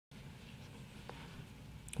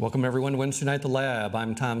Welcome everyone to Wednesday Night at the Lab.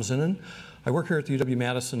 I'm Tom Zinnan. I work here at the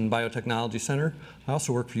UW-Madison Biotechnology Center. I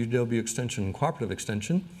also work for UW Extension Cooperative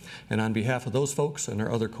Extension. And on behalf of those folks and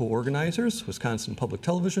our other co-organizers, Wisconsin Public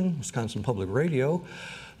Television, Wisconsin Public Radio,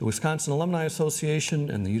 the Wisconsin Alumni Association,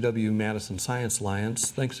 and the UW-Madison Science Alliance,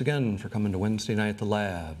 thanks again for coming to Wednesday Night at the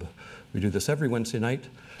Lab. We do this every Wednesday night,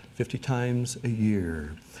 50 times a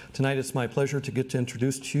year. Tonight it's my pleasure to get to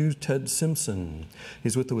introduce to you Ted Simpson.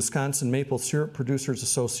 He's with the Wisconsin Maple Syrup Producers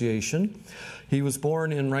Association. He was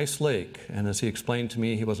born in Rice Lake, and as he explained to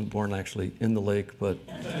me, he wasn't born actually in the lake, but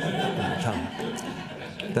in the town.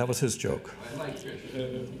 That was his joke.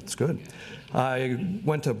 It's good. I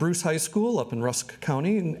went to Bruce High School up in Rusk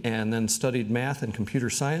County and then studied math and computer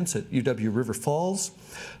science at UW River Falls.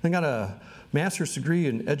 Then got a master's degree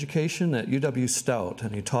in education at UW Stout,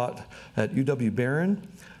 and he taught at UW Barron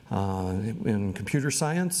in computer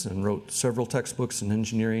science and wrote several textbooks in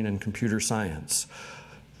engineering and computer science.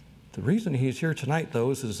 The reason he's here tonight,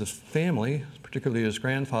 though, is his family, particularly his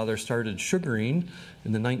grandfather, started sugaring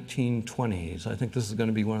in the 1920s. I think this is going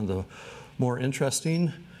to be one of the more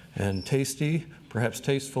interesting and tasty, perhaps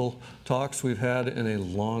tasteful talks we've had in a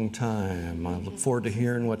long time. I look forward to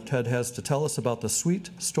hearing what Ted has to tell us about the sweet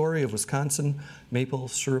story of Wisconsin maple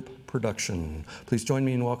syrup production. Please join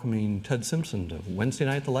me in welcoming Ted Simpson to Wednesday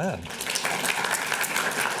Night at the Lab.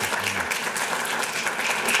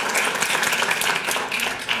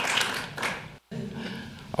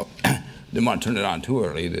 Oh, didn't want to turn it on too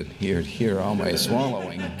early to hear all my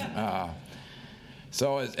swallowing.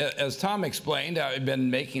 So as Tom explained, I've been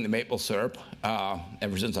making the maple syrup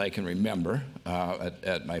ever since I can remember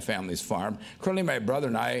at my family's farm. Currently, my brother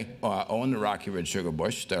and I own the Rocky Ridge Sugar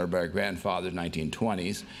Bush, started by our grandfather in the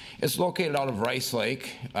 1920s. It's located out of Rice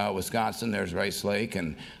Lake, Wisconsin. There's Rice Lake,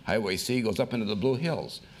 and Highway C goes up into the Blue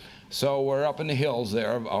Hills. So we're up in the hills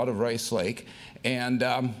there out of Rice Lake. And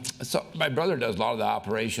so my brother does a lot of the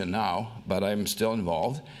operation now, but I'm still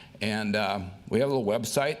involved. And we have a little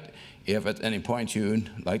website. If at any point you'd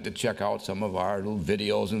like to check out some of our little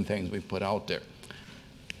videos and things we put out there.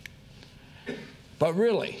 But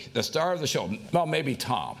really, the star of the show, well, maybe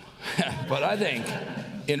Tom, but I think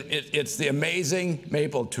it's the amazing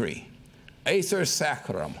maple tree, Acer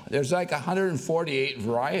saccharum. There's like 148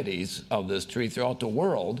 varieties of this tree throughout the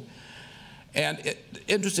world. And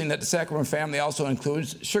interesting that the saccharum family also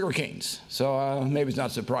includes sugar canes. So maybe it's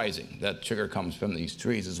not surprising that sugar comes from these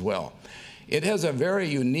trees as well. It has a very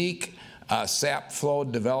unique sap flow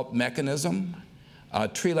developed mechanism. A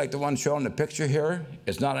tree like the one shown in the picture here,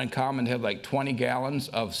 it's not uncommon to have like 20 gallons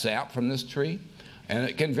of sap from this tree, and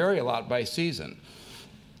it can vary a lot by season.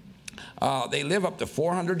 They live up to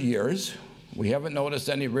 400 years. We haven't noticed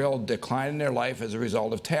any real decline in their life as a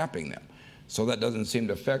result of tapping them. So that doesn't seem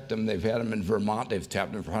to affect them. They've had them in Vermont. They've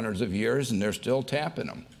tapped them for hundreds of years, and they're still tapping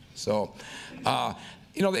them. So,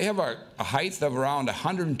 you know, they have a height of around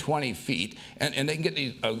 120 feet, and they can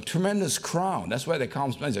get a tremendous crown. That's why they call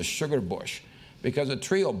them sometimes a sugar bush, because a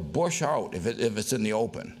tree will bush out if it's in the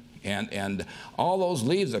open. And all those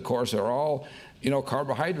leaves, of course, are all, you know,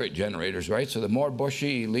 carbohydrate generators, right? So the more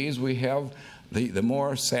bushy leaves we have, the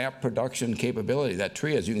more sap production capability that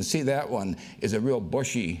tree has. You can see that one is a real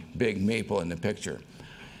bushy, big maple in the picture.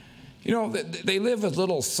 You know, they live as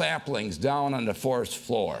little saplings down on the forest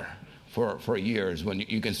floor for years. When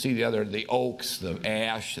you can see the oaks, the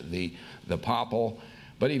ash, the popple.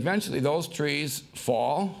 But eventually those trees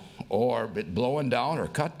fall or get blown down or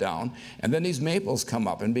cut down, and then these maples come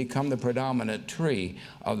up and become the predominant tree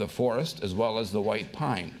of the forest as well as the white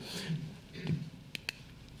pine.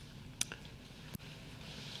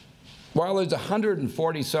 While there's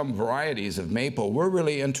 140 some varieties of maple, we're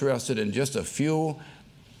really interested in just a few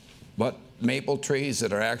maple trees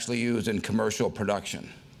that are actually used in commercial production.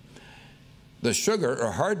 The sugar,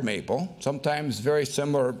 or hard maple, sometimes very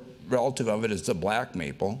similar relative of it is the black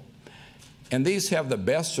maple, and these have the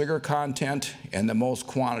best sugar content and the most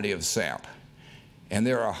quantity of sap. And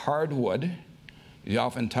they're a hard wood.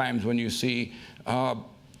 Oftentimes when you see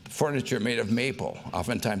furniture made of maple,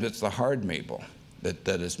 oftentimes it's the hard maple that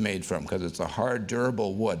it's made from, because it's a hard,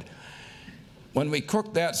 durable wood. When we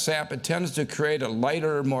cook that sap, it tends to create a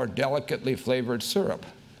lighter, more delicately flavored syrup.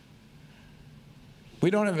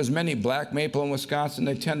 We don't have as many black maple in Wisconsin.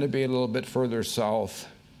 They tend to be a little bit further south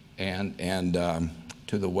and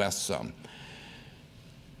to the west some.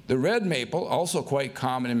 The red maple, also quite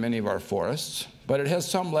common in many of our forests, but it has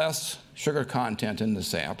some less sugar content in the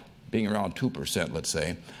sap, being around 2%, let's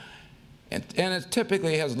say. And it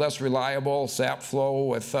typically has less reliable sap flow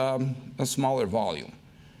with a smaller volume.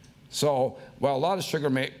 So while a lot of sugar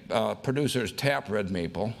producers tap red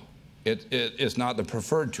maple, it is not the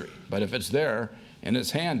preferred tree. But if it's there, and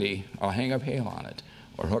it's handy, I'll hang a pail on it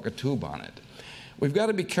or hook a tube on it. We've got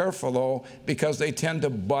to be careful, though, because they tend to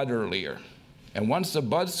bud earlier. And once the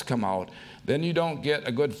buds come out, then you don't get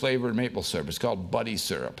a good flavored maple syrup. It's called buddy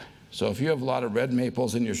syrup. So if you have a lot of red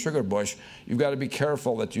maples in your sugar bush, you've got to be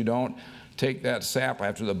careful that you don't take that sap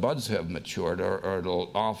after the buds have matured, or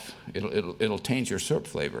it'll taint your syrup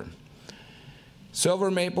flavor.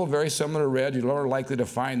 Silver maple, very similar to red. You're more likely to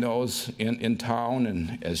find those in town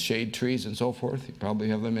and as shade trees and so forth. You probably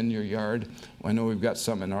have them in your yard. Well, I know we've got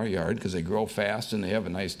some in our yard because they grow fast and they have a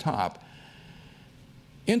nice top.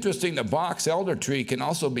 Interesting, the box elder tree can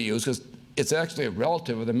also be used because it's actually a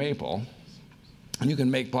relative of the maple, and you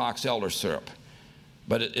can make box elder syrup.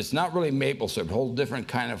 But it's not really maple syrup. It holds a different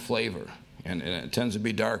kind of flavor, and it tends to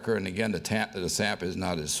be darker, and again, the sap is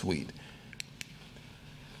not as sweet.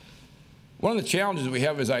 One of the challenges we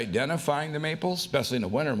have is identifying the maples, especially in the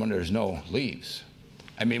winter when there's no leaves.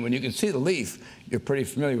 I mean, when you can see the leaf, you're pretty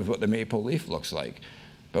familiar with what the maple leaf looks like.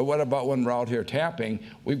 But what about when we're out here tapping?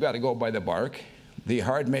 We've got to go by the bark. The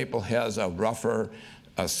hard maple has a rougher,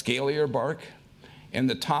 scalier bark, and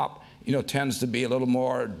the top, tends to be a little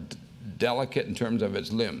more delicate in terms of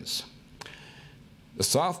its limbs. The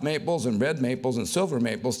soft maples and red maples and silver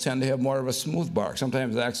maples tend to have more of a smooth bark.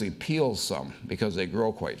 Sometimes it actually peels some because they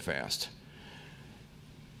grow quite fast.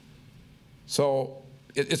 So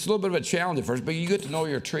it's a little bit of a challenge at first, but you get to know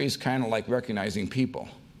your trees kind of like recognizing people.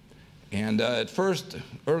 And at first,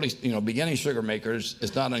 early, beginning sugar makers,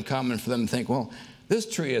 it's not uncommon for them to think, well, this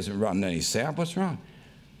tree isn't running any sap, what's wrong?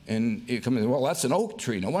 And you come in, well, that's an oak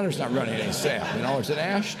tree, no wonder it's not running any sap. It's an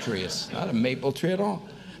ash tree, it's not a maple tree at all.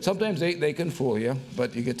 Sometimes they can fool you,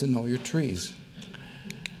 but you get to know your trees.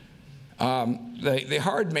 The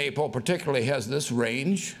hard maple particularly has this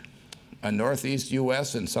range, northeast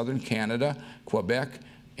U.S. and southern Canada, Quebec,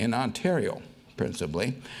 and Ontario,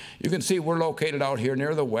 principally. You can see we're located out here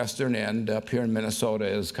near the western end. Up here in Minnesota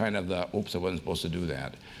is kind of the, oops, I wasn't supposed to do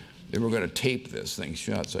that. They were going to tape this thing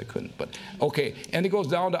shut, so I couldn't. But okay, and it goes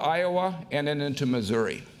down to Iowa and then into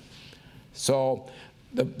Missouri. So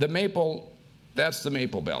the maple, that's the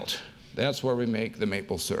maple belt. That's where we make the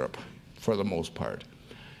maple syrup for the most part.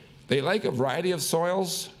 They like a variety of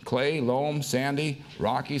soils, clay, loam, sandy,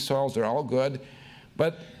 rocky soils, they're all good.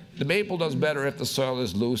 But the maple does better if the soil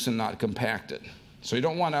is loose and not compacted. So you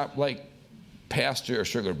don't want to, like, pasture a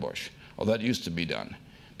sugar bush, although that used to be done,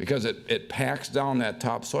 because it packs down that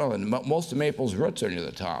top soil, and most of maple's roots are near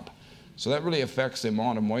the top. So that really affects the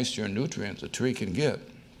amount of moisture and nutrients a tree can get.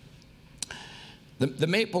 The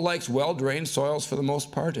maple likes well-drained soils for the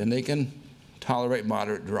most part, and they can tolerate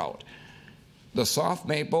moderate drought. The soft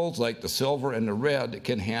maples, like the silver and the red,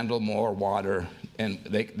 can handle more water, and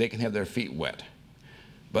they can have their feet wet.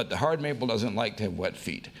 But the hard maple doesn't like to have wet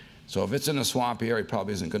feet. So if it's in a swampy area, it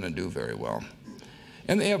probably isn't going to do very well.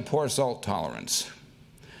 And they have poor salt tolerance.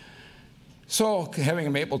 So having a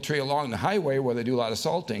maple tree along the highway where they do a lot of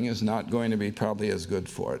salting is not going to be probably as good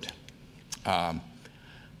for it.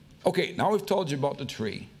 Okay, now we've told you about the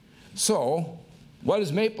tree. So what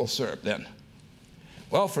is maple syrup then?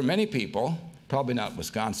 Well, for many people, probably not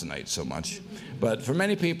Wisconsinites so much, but for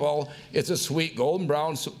many people, it's a sweet golden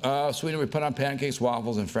brown sweetener we put on pancakes,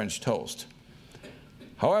 waffles, and French toast.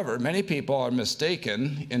 However, many people are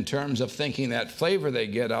mistaken in terms of thinking that flavor they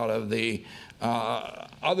get out of the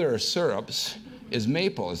other syrups is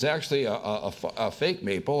maple. It's actually a fake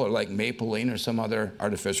maple, or like mapleine or some other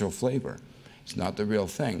artificial flavor. It's not the real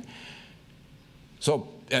thing. So,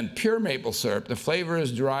 and pure maple syrup, the flavor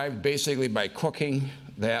is derived basically by cooking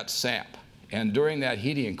that sap. And during that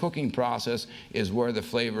heating and cooking process is where the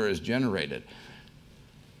flavor is generated.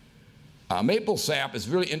 Maple sap is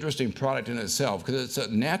a really interesting product in itself because it's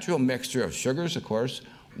a natural mixture of sugars, of course,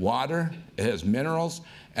 water, it has minerals,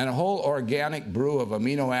 and a whole organic brew of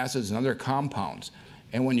amino acids and other compounds.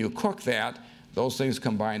 And when you cook that, those things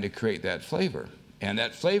combine to create that flavor. And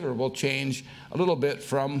that flavor will change a little bit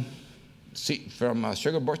from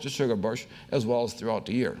sugar bush to sugar bush, as well as throughout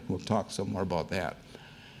the year. We'll talk some more about that.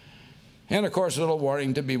 And of course, a little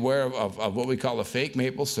warning to beware of what we call the fake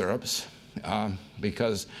maple syrups,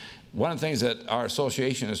 because one of the things that our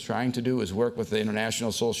association is trying to do is work with the international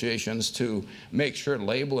associations to make sure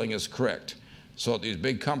labeling is correct. So these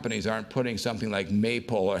big companies aren't putting something like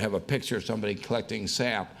maple or have a picture of somebody collecting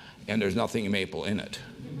sap and there's nothing maple in it.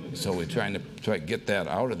 So we're trying to get that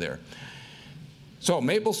out of there. So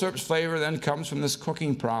maple syrup's flavor then comes from this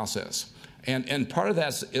cooking process. And part of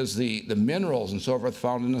that is the minerals and so forth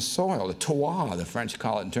found in the soil, the terroir, the French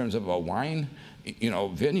call it, in terms of a wine,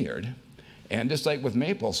 vineyard. And just like with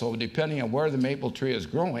maple, so depending on where the maple tree is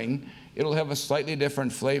growing, it'll have a slightly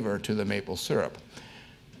different flavor to the maple syrup.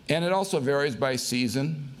 And it also varies by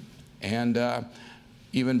season and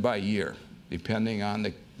even by year. Depending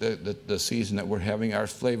on the season that we're having, our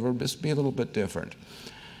flavor will just be a little bit different.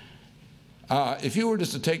 If you were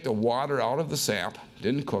just to take the water out of the sap,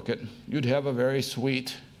 didn't cook it, you'd have a very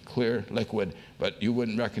sweet, clear liquid, but you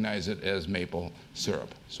wouldn't recognize it as maple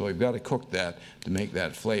syrup. So we've got to cook that to make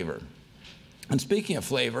that flavor. And speaking of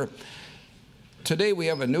flavor, today we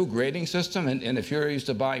have a new grading system, and if you're used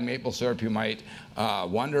to buying maple syrup, you might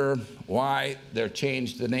wonder why they've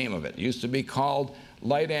changed the name of it. It used to be called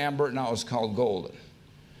light amber, now it's called golden.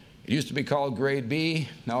 It used to be called grade B,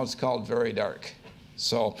 now it's called very dark.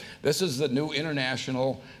 So this is the new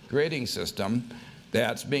international grading system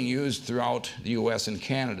that's being used throughout the US and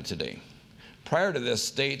Canada today. Prior to this,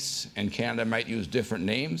 states and Canada might use different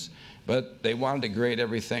names, but they wanted to grade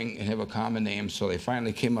everything and have a common name, so they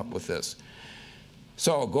finally came up with this.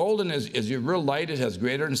 So golden is your real light. It has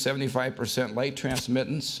greater than 75% light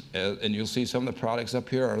transmittance, and you'll see some of the products up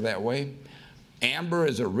here are that way. Amber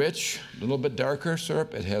is a rich, a little bit darker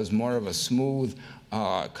syrup. It has more of a smooth,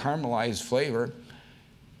 caramelized flavor.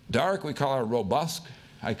 Dark, we call it robust.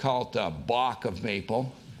 I call it Bach of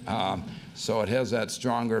maple. So it has that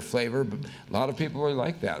stronger flavor. But a lot of people really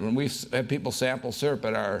like that. When we have people sample syrup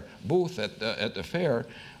at our booth at the fair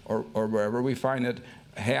or wherever, we find that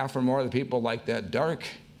half or more of the people like that dark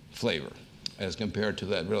flavor as compared to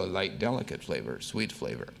that really light, delicate flavor, sweet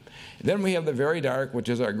flavor. And then we have the very dark, which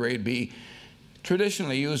is our grade B,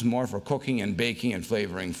 traditionally used more for cooking and baking and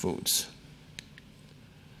flavoring foods.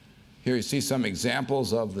 Here you see some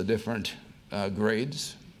examples of the different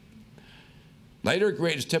grades. Lighter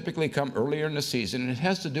grades typically come earlier in the season, and it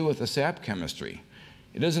has to do with the sap chemistry.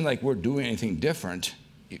 It isn't like we're doing anything different.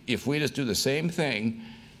 If we just do the same thing,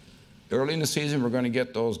 early in the season we're going to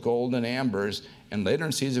get those golden ambers, and later in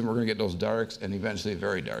the season we're going to get those darks and eventually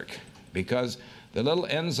very dark, because the little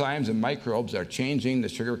enzymes and microbes are changing the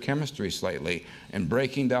sugar chemistry slightly and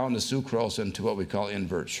breaking down the sucrose into what we call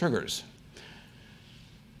invert sugars.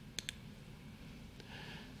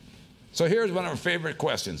 So here's one of our favorite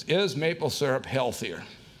questions. Is maple syrup healthier?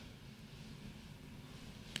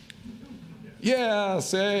 Yeah,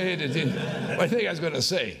 say it. What do you think I was going to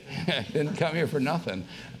say? Didn't come here for nothing.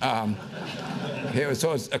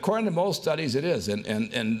 So according to most studies, it is.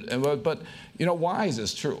 But you know, why is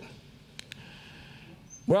this true?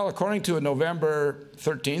 Well, according to a November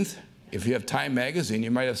 13th, if you have Time magazine,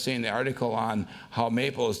 you might have seen the article on how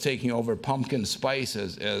maple is taking over pumpkin spice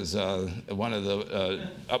as one of the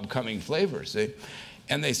upcoming flavors. See?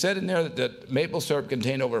 And they said in there that maple syrup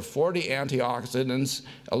contained over 40 antioxidants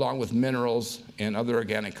along with minerals and other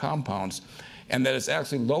organic compounds, and that it's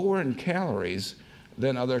actually lower in calories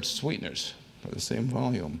than other sweeteners for the same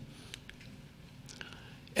volume.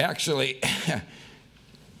 Actually,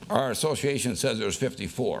 our association says there's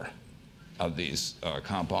 54 of these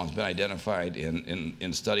compounds been identified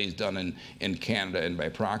in studies done in Canada and by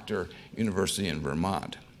Proctor University in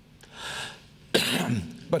Vermont.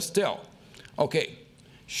 But still, okay,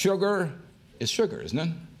 sugar is sugar, isn't it?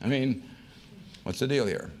 I mean, what's the deal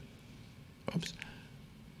here? Oops.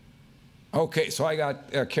 Okay, so I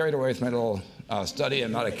got carried away with my little study.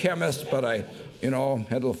 I'm not a chemist, but I, had a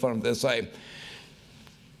little fun with this.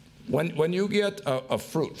 When you get a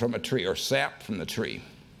fruit from a tree or sap from the tree,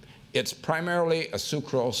 it's primarily a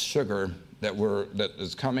sucrose sugar that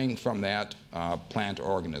is coming from that plant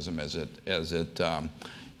organism as it is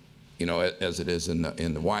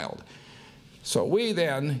in the wild. So we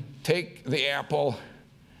then take the apple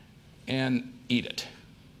and eat it,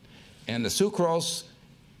 and the sucrose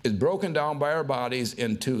is broken down by our bodies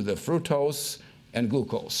into the fructose and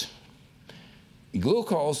glucose.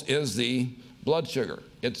 Glucose is the blood sugar.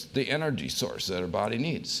 It's the energy source that our body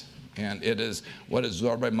needs. And it is what is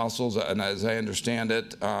absorbed by muscles, and as I understand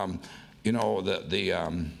it,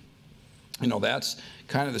 that's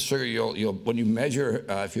kind of the sugar you'll when you measure,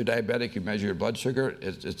 if you're diabetic, you measure your blood sugar,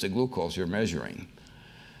 it's the glucose you're measuring.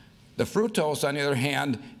 The fructose, on the other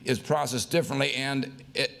hand, is processed differently, and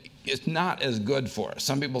it's not as good for us.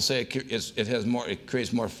 Some people say it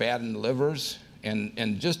creates more fat in the livers,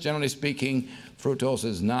 and just generally speaking, fructose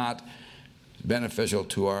is not beneficial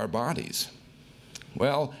to our bodies.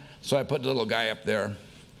 Well, so I put the little guy up there.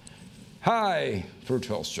 High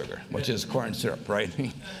fructose sugar, which is corn syrup, right?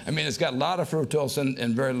 I mean, it's got a lot of fructose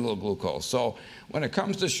and very little glucose. So when it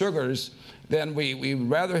comes to sugars, then we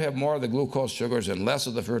rather have more of the glucose sugars and less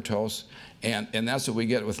of the fructose, and that's what we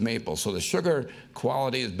get with maple. So the sugar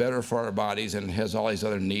quality is better for our bodies and has all these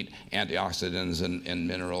other neat antioxidants and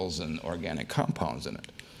minerals and organic compounds in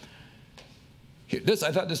it.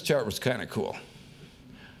 I thought this chart was kind of cool.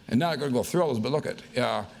 And now I'm going to go through those, but look at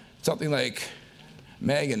something like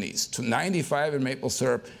manganese, 95 in maple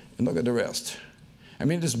syrup, and look at the rest. I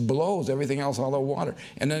mean, it just blows everything else out of the water.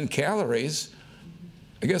 And then calories,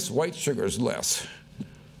 I guess white sugar is less,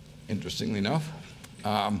 interestingly enough.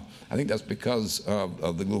 I think that's because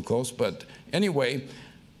of the glucose. But anyway,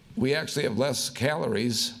 we actually have less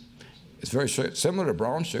calories. It's very similar to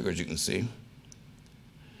brown sugar, as you can see.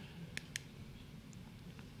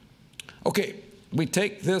 Okay, we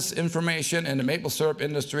take this information, and the maple syrup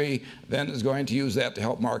industry then is going to use that to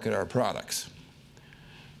help market our products.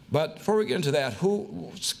 But before we get into that,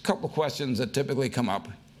 a couple of questions that typically come up.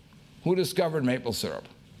 Who discovered maple syrup?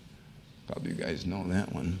 Probably you guys know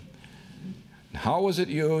that one. How was it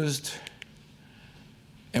used?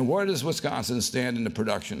 And where does Wisconsin stand in the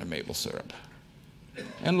production of maple syrup?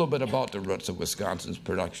 And a little bit about the roots of Wisconsin's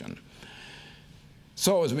production.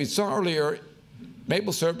 So as we saw earlier,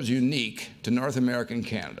 maple syrup is unique to North America and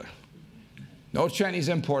Canada. No Chinese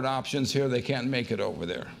import options here. They can't make it over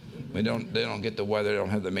there. They don't get the weather. They don't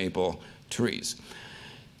have the maple trees.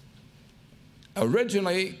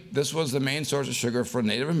 Originally, this was the main source of sugar for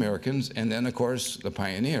Native Americans, and then, of course, the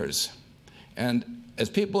pioneers. And as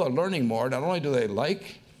people are learning more, not only do they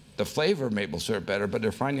like the flavor of maple syrup better, but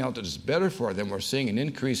they're finding out that it's better for them. We're seeing an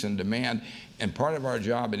increase in demand, and part of our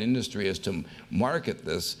job in industry is to market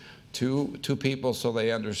this to people so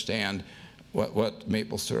they understand what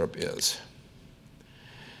maple syrup is.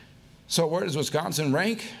 So where does Wisconsin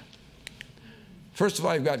rank? First of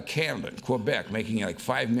all, you've got Canada and Quebec making like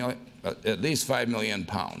at least 5 million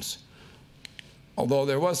pounds. Although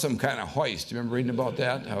there was some kind of hoist, you remember reading about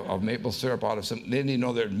that, of maple syrup out of some, they didn't even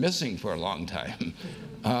know they're missing for a long time.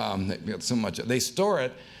 They got so much. They store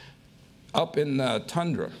it up in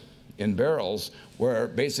tundra, in barrels, where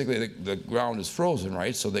basically the ground is frozen,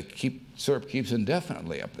 right? So syrup keeps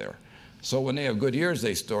indefinitely up there. So when they have good years,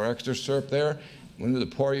 they store extra syrup there. When the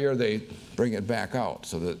poor year, they bring it back out.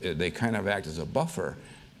 So that they kind of act as a buffer,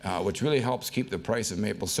 which really helps keep the price of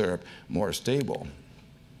maple syrup more stable.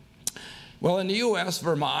 Well, in the U.S.,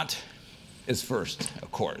 Vermont is first,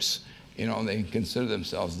 of course. You know, they consider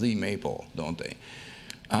themselves the maple, don't they?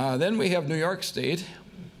 Then we have New York State,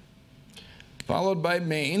 followed by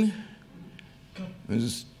Maine.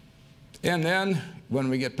 And then, when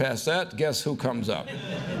we get past that, guess who comes up?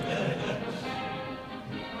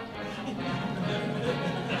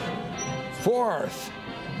 Fourth.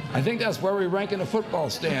 I think that's where we rank in the football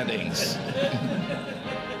standings.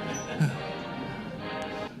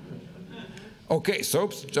 Okay, so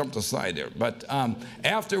oops, jumped a slide there. But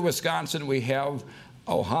after Wisconsin, we have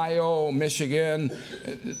Ohio, Michigan.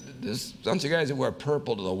 There's a bunch of guys that wear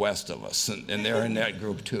purple to the west of us, and they're in that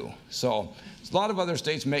group too. So a lot of other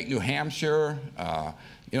states make New Hampshire.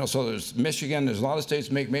 You know, so there's Michigan. There's a lot of states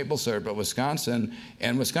that make maple syrup, but Wisconsin,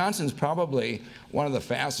 and Wisconsin's probably one of the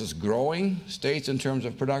fastest growing states in terms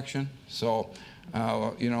of production. So,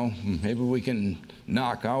 you know, maybe we can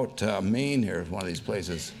knock out Maine here, one of these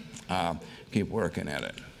places. Keep working at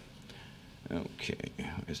it. Okay,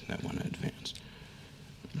 isn't that one advanced?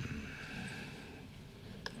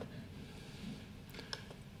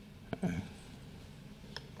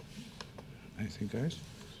 Anything, guys?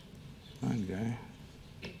 Fine, guy.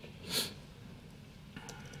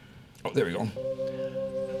 Oh, there we go.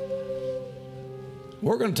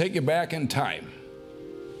 We're going to take you back in time.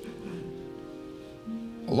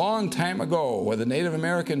 A long time ago, where the Native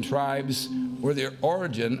American tribes were the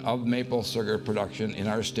origin of maple sugar production in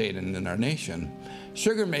our state and in our nation.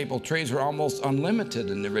 Sugar maple trees were almost unlimited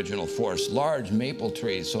in the original forest, large maple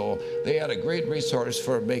trees, so they had a great resource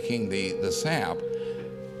for making the sap.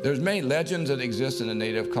 There's many legends that exist in the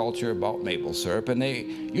native culture about maple syrup, and they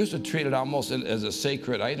used to treat it almost as a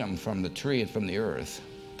sacred item from the tree and from the earth.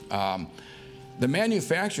 The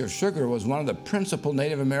manufacture of sugar was one of the principal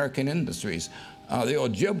Native American industries. The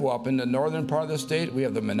Ojibwa up in the northern part of the state, we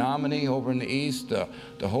have the Menominee over in the east, the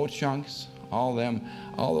Ho-Chunks, all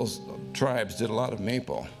those tribes did a lot of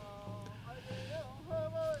maple.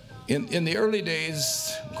 In the early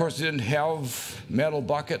days, of course, they didn't have metal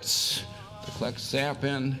buckets to collect sap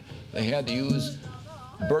in. They had to use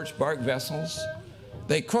birch bark vessels.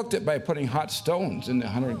 They cooked it by putting hot stones in the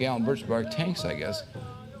 100-gallon birch bark tanks, I guess.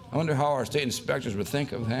 I wonder how our state inspectors would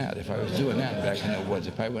think of that if I was doing that back in the woods.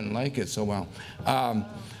 They probably wouldn't like it so well.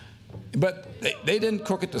 But they didn't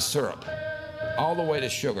cook it to syrup, all the way to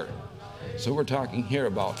sugar. So we're talking here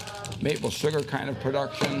about maple sugar kind of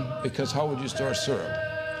production, because how would you store syrup?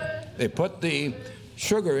 They put the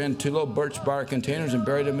sugar into little birch bark containers and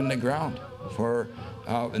buried them in the ground,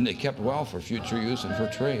 and they kept well for future use and for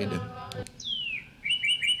trade.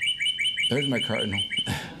 There's my cardinal.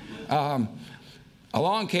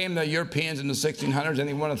 Along came the Europeans in the 1600s,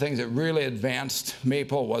 and one of the things that really advanced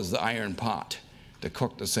maple was the iron pot to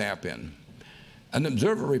cook the sap in. An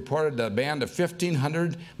observer reported a band of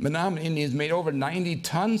 1,500 Menominee Indians made over 90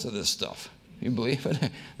 tons of this stuff. You believe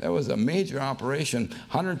it? That was a major operation.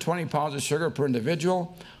 120 pounds of sugar per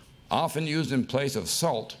individual, often used in place of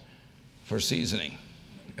salt for seasoning,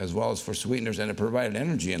 as well as for sweeteners, and it provided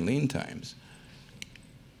energy in lean times.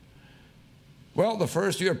 Well, the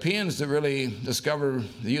first Europeans to really discover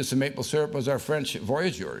the use of maple syrup was our French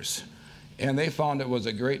voyageurs. And they found it was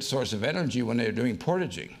a great source of energy when they were doing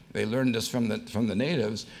portaging. They learned this from the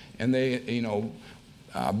natives, and they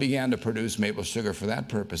began to produce maple sugar for that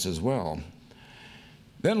purpose as well.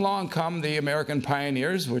 Then along come the American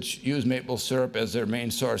pioneers, which used maple syrup as their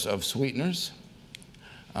main source of sweeteners.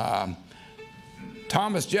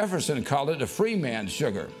 Thomas Jefferson called it a free man's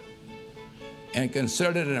sugar and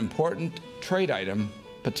considered it an important trade item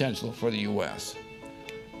potential for the U.S.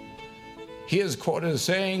 He is quoted as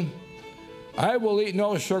saying, "I will eat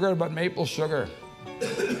no sugar but maple sugar."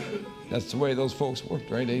 That's the way those folks worked,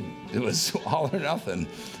 right? It was all or nothing.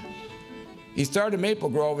 He started a maple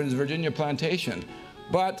grove in his Virginia plantation,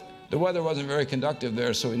 but the weather wasn't very conducive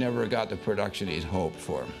there, so he never got the production he'd hoped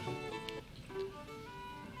for.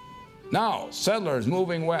 Now, settlers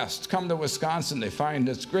moving west come to Wisconsin. They find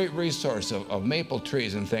this great resource of maple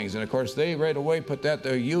trees and things. And of course, they right away put that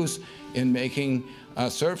to use in making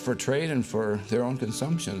syrup for trade and for their own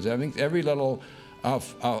consumptions. I think every little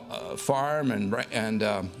farm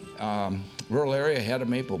and rural area had a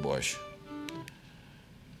maple bush.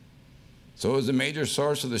 So it was a major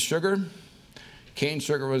source of the sugar. Cane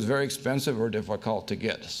sugar was very expensive or difficult to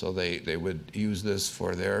get. So they would use this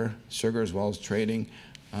for their sugar as well as trading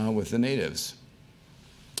with the natives.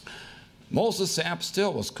 Most of the sap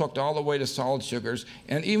still was cooked all the way to solid sugars,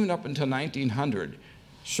 and even up until 1900,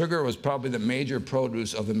 sugar was probably the major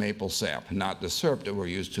produce of the maple sap, not the syrup that we're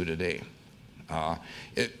used to today.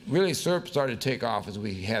 Syrup started to take off as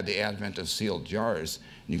we had the advent of sealed jars.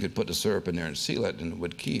 You could put the syrup in there and seal it, and it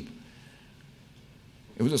would keep.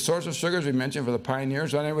 It was a source of sugar, as we mentioned, for the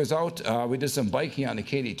pioneers. When I was out, we did some biking on the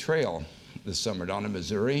Katy Trail this summer down in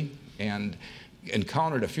Missouri, and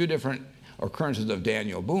encountered a few different occurrences of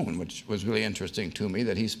Daniel Boone, which was really interesting to me,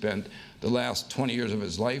 that he spent the last 20 years of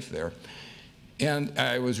his life there. And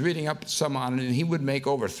I was reading up some on it, and he would make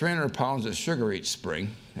over 300 pounds of sugar each spring.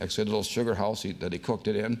 Actually, a little sugar house that he cooked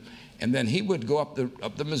it in. And then he would go up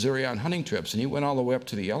the Missouri on hunting trips, and he went all the way up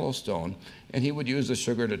to the Yellowstone, and he would use the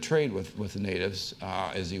sugar to trade with the natives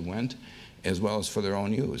as he went, as well as for their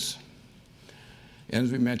own use. And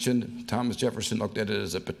as we mentioned, Thomas Jefferson looked at it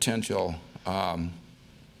as a potential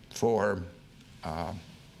for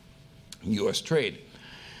U.S. trade.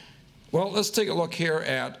 Well, let's take a look here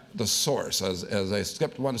at the source. As I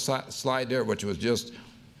skipped one slide there, which was just,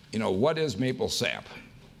 what is maple sap?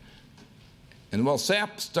 And well,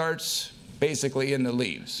 sap starts basically in the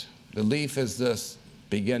leaves. The leaf is the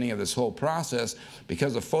beginning of this whole process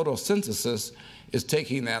because the photosynthesis is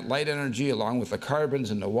taking that light energy along with the carbons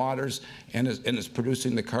and the waters and is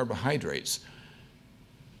producing the carbohydrates.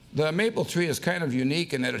 The maple tree is kind of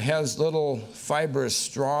unique in that it has little fibrous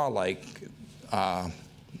straw-like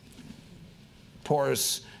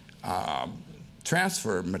porous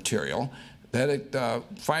transfer material,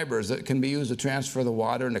 fibers that can be used to transfer the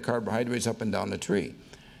water and the carbohydrates up and down the tree.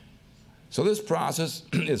 So this process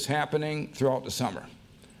is happening throughout the summer.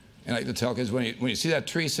 And I like to tell kids, when you see that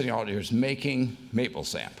tree sitting out here, it's making maple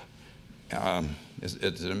sap.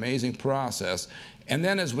 It's an amazing process. And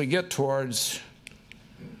then as we get towards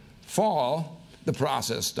fall, the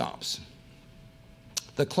process stops.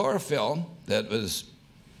 The chlorophyll, that was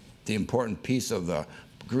the important piece of the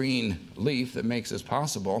green leaf that makes this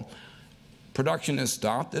possible, production is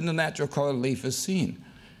stopped and the natural color leaf is seen.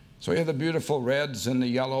 So you have the beautiful reds and the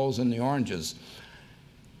yellows and the oranges.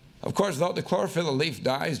 Of course, without the chlorophyll, the leaf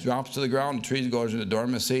dies, drops to the ground, the tree goes into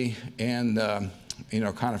dormancy, and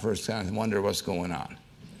conifers kind of wonder what's going on.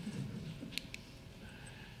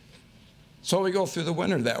 So we go through the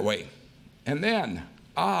winter that way. And then,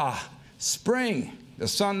 spring. The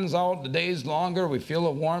sun's out, the day's longer, we feel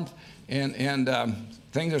the warmth, and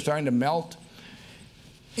things are starting to melt.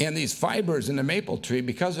 And these fibers in the maple tree,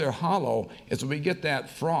 because they're hollow, as we get that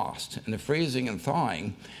frost and the freezing and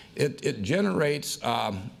thawing, it generates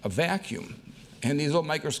a vacuum. And these little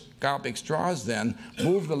microscopic straws then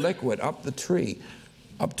move the liquid up the tree,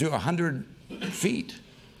 up to 100 feet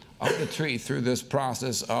up the tree through this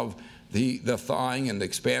process of the thawing and the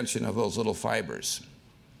expansion of those little fibers.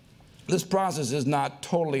 This process is not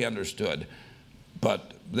totally understood,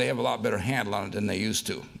 but they have a lot better handle on it than they used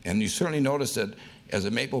to. And you certainly notice it as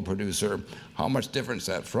a maple producer how much difference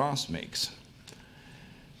that frost makes.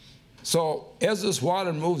 So as this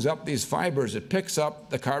water moves up these fibers, it picks up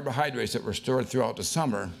the carbohydrates that were stored throughout the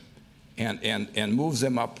summer and moves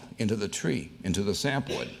them up into the tree, into the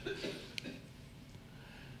sapwood.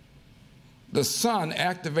 The sun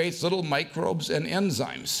activates little microbes and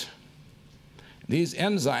enzymes. These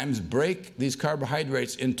enzymes break these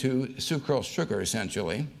carbohydrates into sucrose sugar,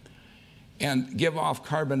 essentially, and give off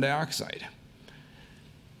carbon dioxide.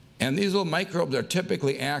 And these little microbes are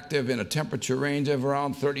typically active in a temperature range of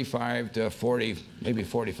around 35 to 40, maybe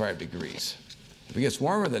 45 degrees. If it gets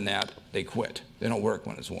warmer than that, they quit. They don't work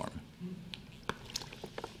when it's warm.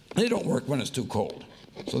 They don't work when it's too cold.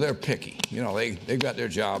 So they're picky. You know, they've got their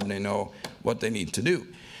job and they know what they need to do.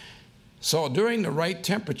 So during the right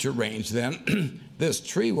temperature range, then, this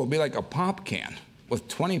tree will be like a pop can with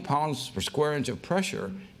 20 pounds per square inch of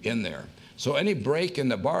pressure in there. So any break in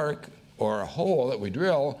the bark or a hole that we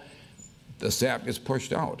drill, the sap gets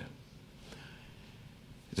pushed out.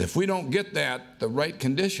 If we don't get the right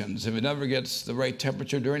conditions, if it never gets the right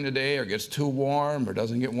temperature during the day or gets too warm or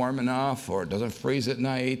doesn't get warm enough or doesn't freeze at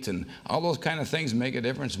night, and all those kind of things make a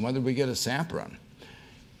difference in whether we get a sap run.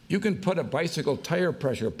 You can put a bicycle tire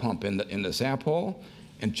pressure pump in the sap hole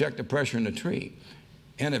and check the pressure in the tree.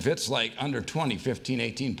 And if it's like under 20, 15,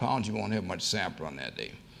 18 pounds, you won't have much sap run that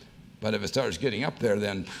day. But if it starts getting up there,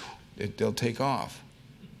 then they'll take off.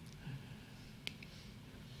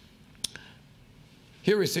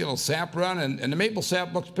 Here we see a little sap run, and the maple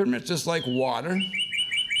sap looks pretty much just like water.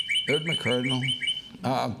 There's my cardinal.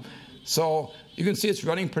 So you can see it's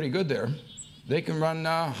running pretty good there. They can run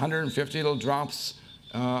 150 little drops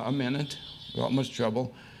a minute without much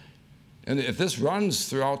trouble. And if this runs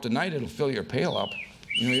throughout the night, it'll fill your pail up.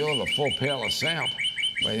 You know, you'll have a full pail of sap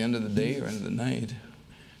by the end of the day or end of the night.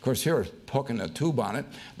 Of course, here we're poking a tube on it.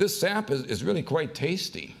 This sap is really quite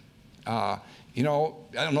tasty. You know,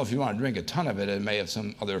 I don't know if you want to drink a ton of it. It may have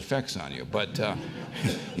some other effects on you, but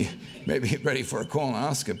maybe get ready for a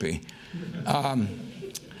colonoscopy.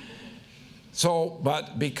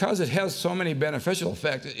 But because it has so many beneficial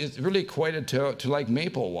effects, it's really equated to like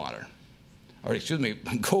maple water, or excuse me,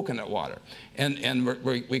 coconut water. And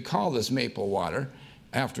we call this maple water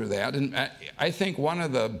after that. And I think one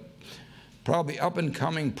of the probably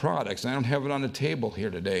up-and-coming products, and I don't have it on the table here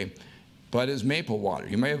today, but is maple water.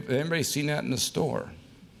 You may have, anybody seen that in the store?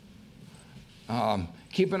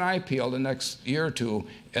 Keep an eye peeled the next year or two,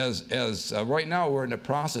 as right now we're in the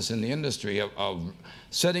process in the industry of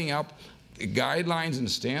setting up guidelines and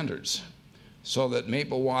standards so that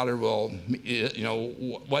maple water will, you know,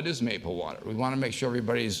 what is maple water? We want to make sure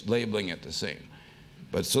everybody's labeling it the same.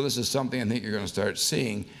 But so this is something I think you're going to start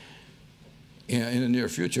seeing in the near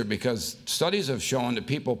future, because studies have shown that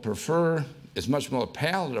people prefer, it's much more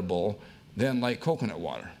palatable than like coconut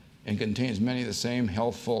water and contains many of the same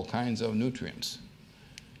healthful kinds of nutrients.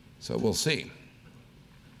 So we'll see.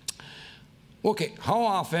 Okay, how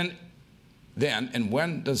often then and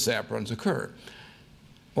when does sap runs occur?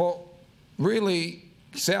 Well, really,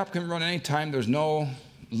 sap can run anytime there's no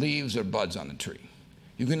leaves or buds on the tree.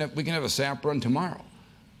 We can have a sap run tomorrow.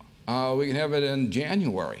 We can have it in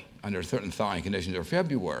January under certain thawing conditions, or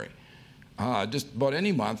February. Just about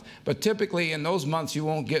any month, but typically in those months you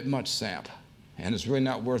won't get much sap, and it's really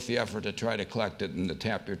not worth the effort to try to collect it and to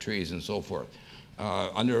tap your trees and so forth.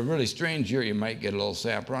 Under a really strange year, you might get a little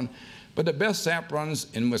sap run, but the best sap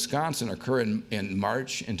runs in Wisconsin occur in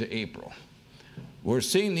March into April. We're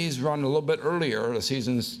seeing these run a little bit earlier. The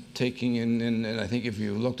season's taking in, and I think if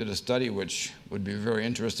you looked at a study, which would be very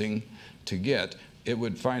interesting to get, it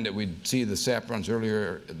would find that we'd see the sap runs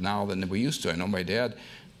earlier now than we used to. I know my dad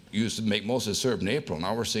used to make most of his syrup in April.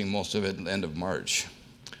 Now we're seeing most of it at the end of March.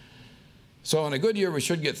 So in a good year, we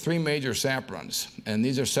should get 3 major sap runs. And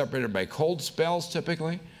these are separated by cold spells,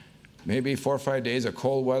 typically. Maybe 4 or 5 days of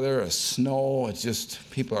cold weather, a snow. It's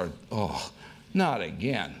just, people are, oh, not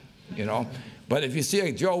again, you know. But if you see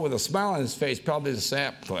a Joe with a smile on his face, probably the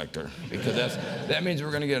sap collector, because that means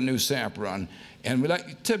we're going to get a new sap run. And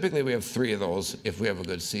typically we have 3 of those if we have a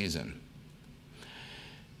good season.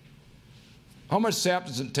 How much sap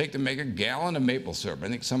does it take to make a gallon of maple syrup? I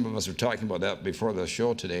think some of us were talking about that before the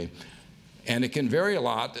show today. And it can vary a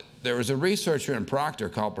lot. There was a researcher in Proctor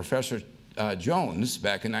called Professor Jones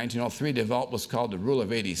back in 1903 developed what's called the rule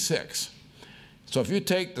of 86. So if you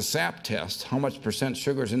take the sap test, how much %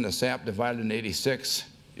 sugar is in the sap divided into 86,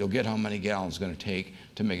 you'll get how many gallons it's going to take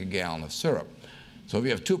to make a gallon of syrup. So if you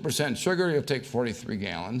have 2% sugar, you'll take 43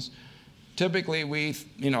 gallons. Typically,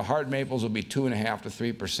 hard maples will be 2.5 to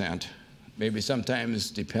 3%. Maybe sometimes,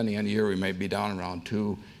 depending on the year, we may be down around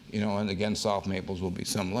 2, and again, soft maples will be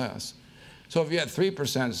some less. So if you had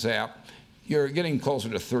 3% sap, you're getting closer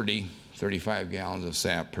to 30, 35 gallons of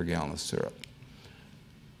sap per gallon of syrup.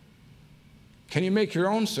 Can you make your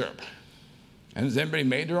own syrup? And has anybody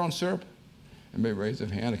made their own syrup? Anybody raise their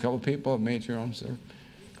hand? A couple people have made your own syrup.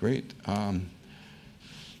 Great.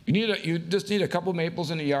 You just need a couple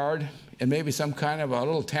maples in the yard and maybe some kind of a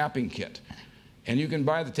little tapping kit. And you can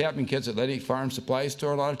buy the tapping kits at Lady Farm Supply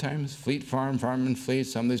Store a lot of times. Fleet Farm, Farm and Fleet.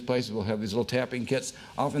 Some of these places will have these little tapping kits.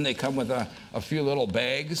 Often they come with a few little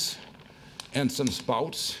bags and some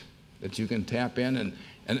spouts that you can tap in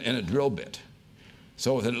and a drill bit.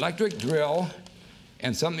 So with an electric drill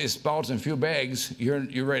and some of these spouts and a few bags,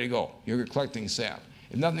 you're ready to go. You're collecting sap.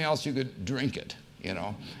 If nothing else, you could drink it, you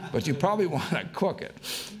know. But you probably want to cook it.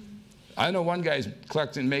 I know one guy's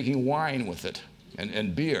collecting, making wine with it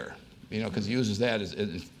and beer, you know, because he uses that as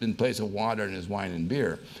in place of water in his wine and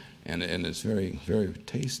beer. And it's very, very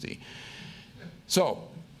tasty. So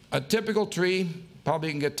a typical tree probably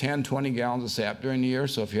can get 10, 20 gallons of sap during the year.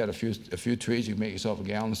 So if you had a few trees, you can make yourself a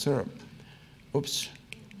gallon of syrup. Oops.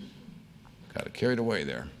 Got it carried away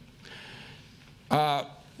there.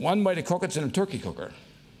 One way to cook it's in a turkey cooker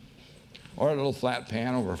or a little flat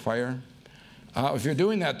pan over a fire. If you're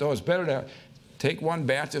doing that, though, it's better to take one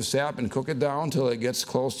batch of sap and cook it down until it gets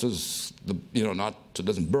close to not so it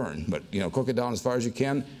doesn't burn, but cook it down as far as you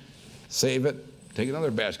can. Save it. Take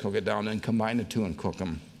another batch, cook it down, then combine the two and cook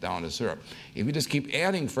them down to syrup. If you just keep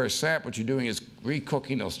adding fresh sap, what you're doing is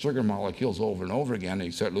recooking those sugar molecules over and over again, and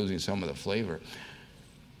you start losing some of the flavor.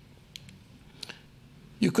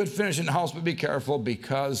 You could finish in the house, but be careful,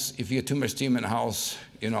 because if you get too much steam in the house,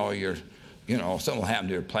 something will happen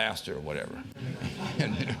to your plaster or whatever.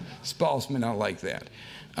 And spouse may not like that.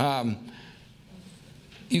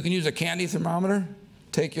 You can use a candy thermometer.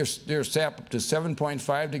 Take your sap up to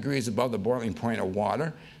 7.5 degrees above the boiling point of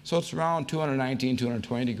water. So it's around 219,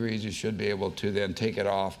 220 degrees. You should be able to then take it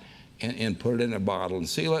off and put it in a bottle and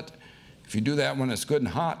seal it. If you do that when it's good and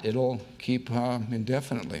hot, it'll keep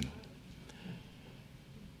indefinitely.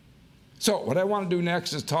 So what I want to do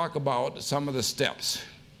next is talk about some of the steps.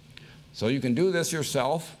 So you can do this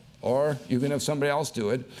yourself, or you can have somebody else do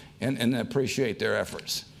it and appreciate their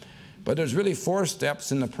efforts. But there's really 4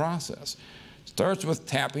 steps in the process. Starts with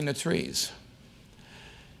tapping the trees.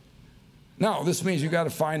 Now, this means you've got to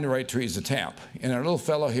find the right trees to tap. And our little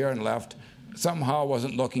fellow here on the left somehow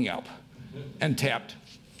wasn't looking up and tapped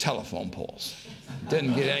telephone poles.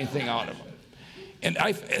 Didn't get anything out of them. And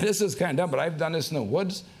this is kind of dumb, but I've done this in the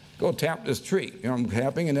woods. Go tap this tree. I'm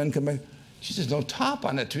tapping and then come back. Geez, there's no top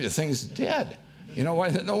on that tree. The thing's dead. You know why?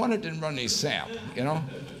 No wonder it didn't run any sap,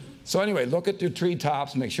 So anyway, look at your tree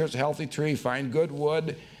tops. Make sure it's a healthy tree. Find good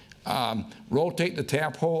wood. Rotate the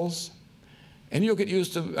tap holes, and you'll get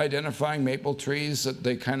used to identifying maple trees that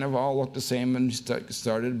they kind of all look the same when you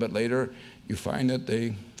started, but later you find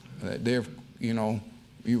that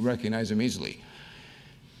you recognize them easily.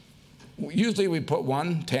 Usually we put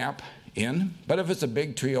one tap in, but if it's a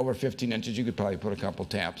big tree over 15 inches, you could probably put a couple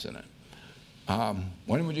taps in it.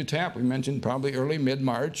 When would you tap? We mentioned probably early,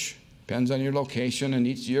 mid-March. Depends on your location, and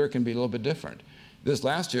each year can be a little bit different. This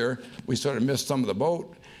last year, we sort of missed some of the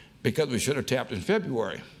boat because we should have tapped in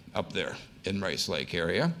February up there in Rice Lake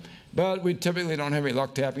area. But we typically don't have any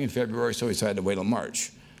luck tapping in February, so we decided to wait till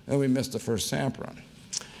March. And we missed the first sap run.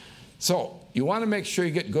 So you want to make sure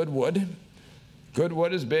you get good wood. Good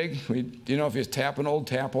wood is big. If you tap an old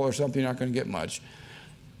tap hole or something, you're not going to get much.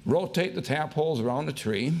 Rotate the tap holes around the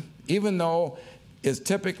tree. Even though it's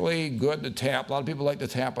typically good to tap, a lot of people like to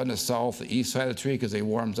tap on the south, the east side of the tree because it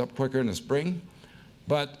warms up quicker in the spring.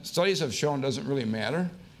 But studies have shown it doesn't really matter.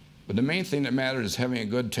 But the main thing that matters is having a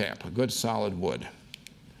good tap, a good solid wood.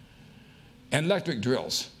 And electric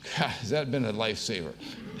drills. God, has that been a lifesaver?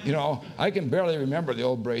 I can barely remember the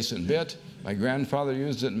old brace and bit. My grandfather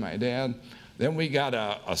used it and my dad. Then we got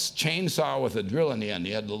a chainsaw with a drill in the end.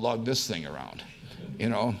 You had to lug this thing around,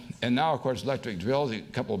 And now, of course, electric drills, a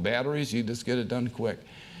couple of batteries, you just get it done quick.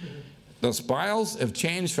 The spiles have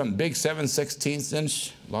changed from big 7/16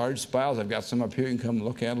 inch large spiles. I've got some up here you can come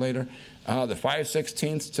look at later. The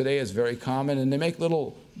 5/16 today is very common, and they make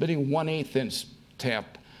little bitty 1/8 inch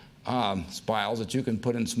tap spiles that you can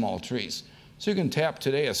put in small trees. So you can tap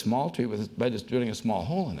today a small tree by just drilling a small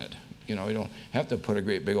hole in it. You don't have to put a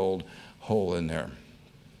great big old hole in there.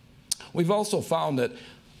 We've also found that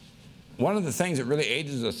one of the things that really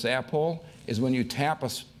ages a sap hole is when you tap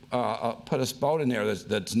put a spout in there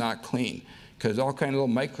that's not clean, because all kind of little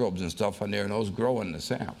microbes and stuff on there, and those grow in the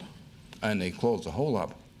sap, and they close the hole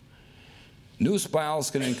up. New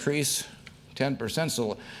spiles can increase 10%,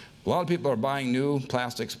 so a lot of people are buying new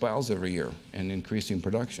plastic spiles every year and increasing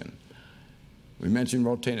production. We mentioned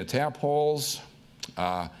rotating the tap holes.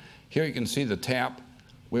 Here you can see the tap.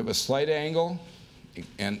 We have a slight angle,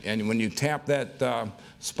 and when you tap that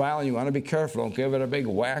spile, you want to be careful. Don't give it a big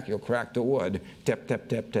whack. You'll crack the wood. Tap, tap,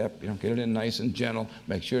 tap, tap. You know, get it in nice and gentle.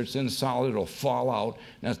 Make sure it's in solid. It'll fall out.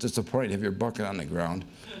 And that's disappointing to have your bucket on the ground.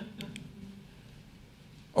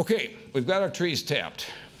 Okay, we've got our trees tapped.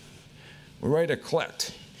 We're ready to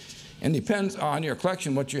collect. And depends on your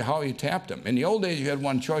collection how you tapped them. In the old days, you had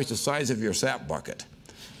one choice, the size of your sap bucket.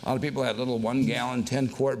 A lot of people had little 1-gallon,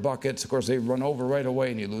 10-quart buckets. Of course, they run over right away,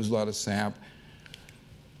 and you lose a lot of sap.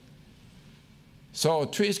 So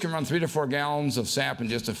trees can run 3 to 4 gallons of sap in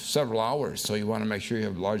just several hours. So you want to make sure you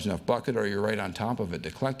have a large enough bucket, or you're right on top of it to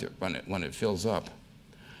collect it when it fills up.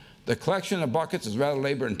 The collection of buckets is rather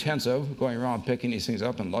labor-intensive, going around picking these things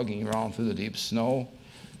up and lugging around through the deep snow.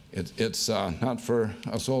 It's not for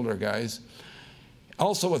us older guys.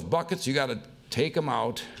 Also with buckets, you got to take them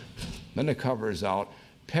out, then the cover is out,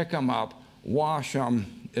 pick them up, wash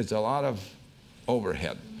them. It's a lot of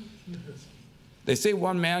overhead. They say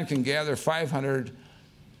one man can gather 500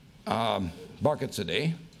 buckets a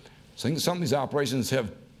day. So some of these operations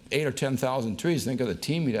have 8,000 or 10,000 trees. Think of the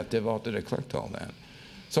team you'd have to have out there to collect all that.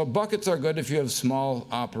 So buckets are good if you have small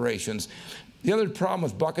operations. The other problem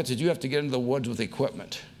with buckets is you have to get into the woods with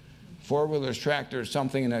equipment. Four-wheelers, tractors,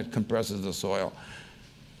 something that compresses the soil.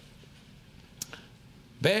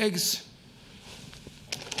 Bags,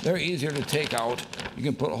 they're easier to take out. You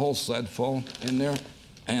can put a whole sled full in there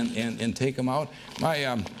and take them out.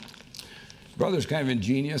 My brother's kind of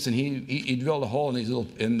ingenious, and he drilled a hole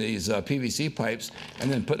in these PVC pipes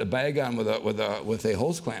and then put a bag on with a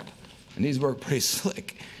hose clamp. And these work pretty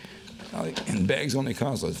slick. And bags only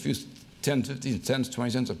cost a few 10, 15 cents, 20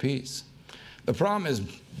 cents a piece. The problem is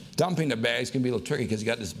dumping the bags can be a little tricky because you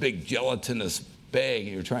got this big gelatinous bag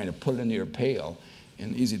and you're trying to put it into your pail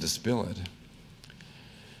and easy to spill it.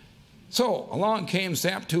 So along came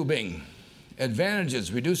sap tubing.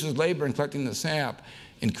 Advantages: reduces labor in collecting the sap,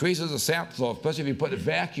 increases the sap flow, especially if you put a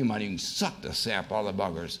vacuum on, you can suck the sap out of the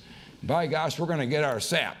buggers. By gosh, we're going to get our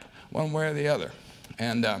sap one way or the other.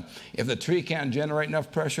 And if the tree can't generate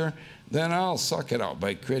enough pressure, then I'll suck it out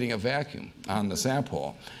by creating a vacuum on the sap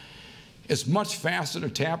hole. It's much faster to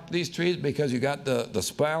tap these trees because you got the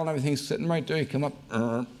spile and everything sitting right there. You come up,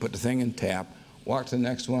 put the thing in, tap, walk to the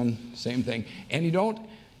next one, same thing. And you don't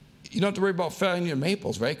have to worry about felling your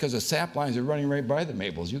maples, right? Because the sap lines are running right by the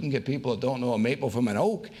maples. You can get people that don't know a maple from an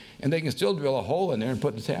oak, and they can still drill a hole in there and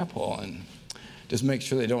put the tap hole in. Just make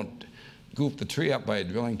sure they don't goop the tree up by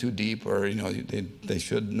drilling too deep, or they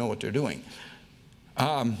should know what they're doing.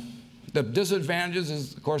 The disadvantages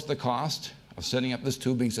is, of course, the cost of setting up this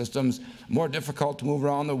tubing systems. More difficult to move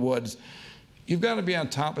around the woods. You've got to be on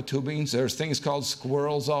top of tubings. There's things called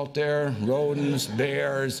squirrels out there, rodents,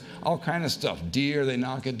 bears, all kind of stuff. Deer, they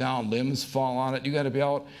knock it down, limbs fall on it. You've got to be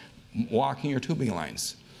out walking your tubing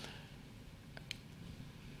lines.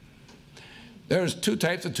 There's two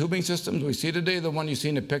types of tubing systems we see today. The one you see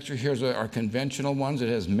in the picture here is our conventional ones. It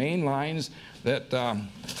has main lines that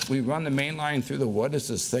we run the main line through the wood. It's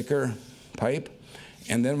this thicker pipe.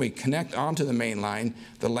 And then we connect onto the main line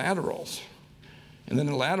the laterals. And then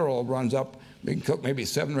the lateral runs up. We can cook maybe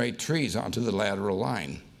 7 or 8 trees onto the lateral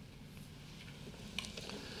line.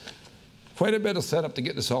 Quite a bit of setup to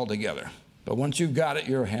get this all together. But once you've got it,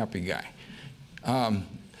 you're a happy guy.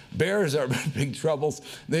 Bears are big troubles.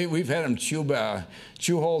 We've had them chew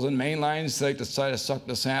holes in main lines. They decide to suck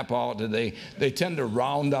the sap out. They tend to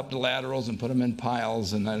round up the laterals and put them in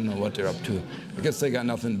piles, and I don't know what they're up to. I guess they got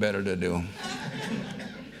nothing better to do.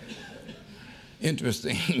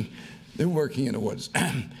 Interesting. They're working in the woods.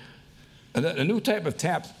 A new type of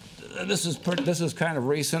tap. This is kind of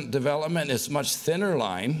recent development. It's much thinner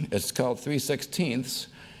line. It's called 3/16,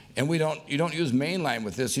 and you don't use main line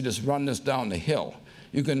with this. You just run this down the hill.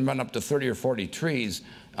 You can run up to 30 or 40 trees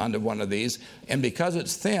onto one of these, and because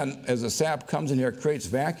it's thin, as the sap comes in here, it creates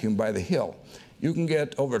vacuum by the hill. You can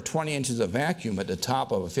get over 20 inches of vacuum at the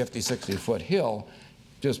top of a 50, 60-foot hill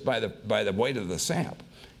just by the weight of the sap.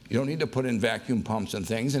 You don't need to put in vacuum pumps and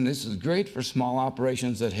things, and this is great for small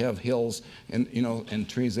operations that have hills and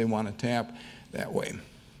trees they want to tap that way.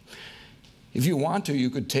 If you want to, you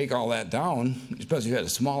could take all that down, especially if you had a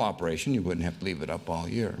small operation. You wouldn't have to leave it up all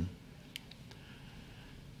year.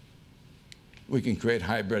 We can create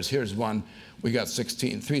hybrids. Here's one. We got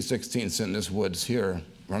 3/16 in this woods here,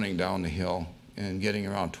 running down the hill and getting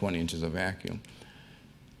around 20 inches of vacuum.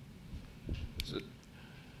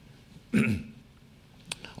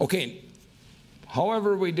 Okay,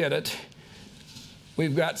 however we did it,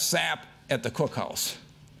 we've got sap at the cookhouse.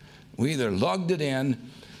 We either lugged it in,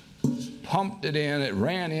 pumped it in, it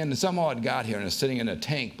ran in, and somehow it got here and it's sitting in a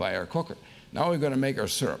tank by our cooker. Now we're going to make our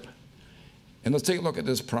syrup. And let's take a look at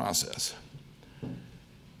this process.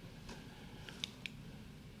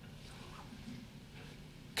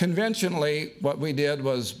 Conventionally, what we did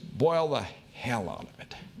was boil the hell out of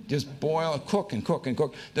it. Just boil, cook and cook and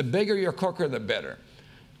cook. The bigger your cooker, the better.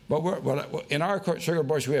 But in our sugar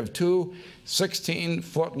bush, we have two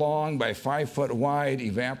 16-foot long by 5-foot wide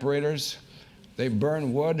evaporators. They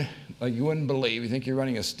burn wood like you wouldn't believe. You think you're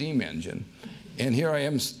running a steam engine. And here I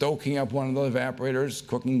am stoking up one of those evaporators,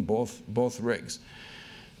 cooking both rigs.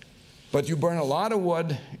 But you burn a lot of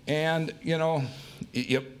wood, and you know,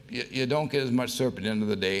 you don't get as much syrup at the end of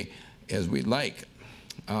the day as we'd like.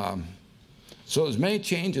 So there's many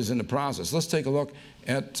changes in the process. Let's take a look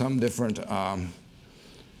at some different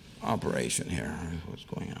operation here. What's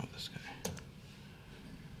going on with this guy?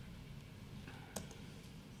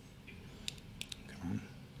 Come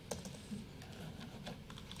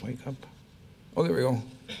on. Wake up. Oh, there we go.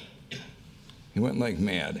 He went like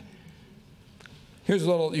mad. Here's a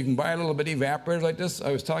little, you can buy a little bit evaporator like this.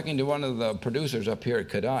 I was talking to one of the producers up here at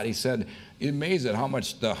Cadott. He said, you're amazed at how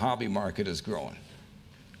much the hobby market is growing.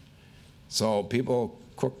 So people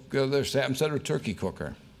cook their sap instead of a turkey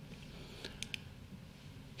cooker.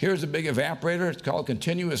 Here's a big evaporator. It's called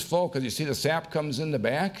continuous flow because you see the sap comes in the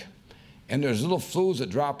back, and there's little flues that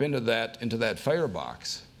drop into that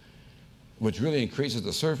firebox, which really increases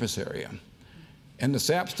the surface area. And the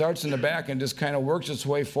sap starts in the back and just kind of works its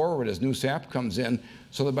way forward as new sap comes in,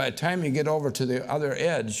 so that by the time you get over to the other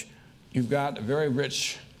edge, you've got a very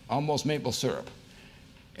rich, almost maple syrup.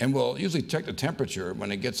 And we'll usually check the temperature.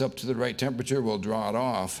 When it gets up to the right temperature, we'll draw it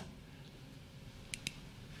off.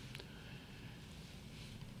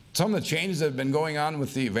 Some of the changes that have been going on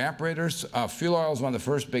with the evaporators, fuel oil is one of the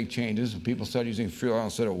first big changes. People started using fuel oil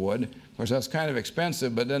instead of wood. Of course, that's kind of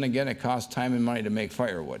expensive, but then again, it costs time and money to make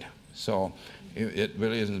firewood. So it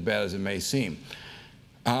really isn't as bad as it may seem.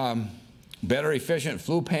 Better efficient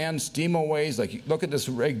flue pans, steam-aways. Like, look at this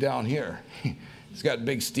rig down here. It's got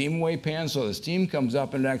big steam-away pans, so the steam comes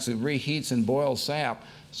up and it actually reheats and boils sap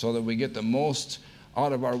so that we get the most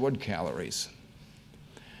out of our wood calories.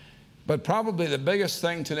 But probably the biggest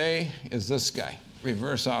thing today is this guy,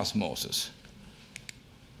 reverse osmosis.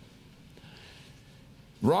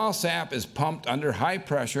 Raw sap is pumped under high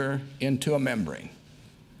pressure into a membrane.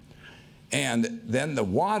 And then the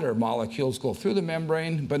water molecules go through the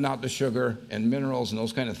membrane, but not the sugar and minerals and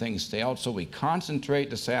those kind of things stay out. So we concentrate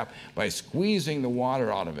the sap by squeezing the water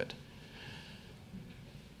out of it.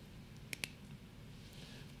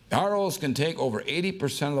 ROs can take over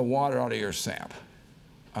 80% of the water out of your sap.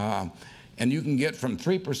 And you can get from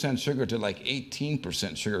 3% sugar to like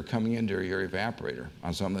 18% sugar coming into your evaporator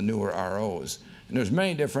on some of the newer ROs. And there's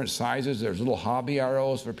many different sizes. There's little hobby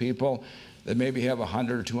ROs for people that maybe have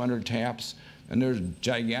 100 or 200 taps. And there's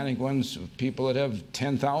gigantic ones for people that have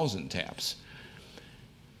 10,000 taps.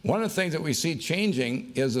 One of the things that we see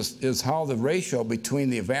changing is how the ratio between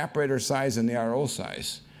the evaporator size and the RO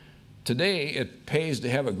size. Today, it pays to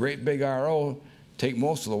have a great big RO, take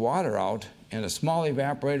most of the water out, and a small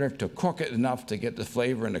evaporator to cook it enough to get the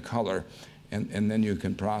flavor and the color, and then you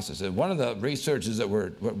can process it. One of the researches that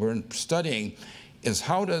we're studying is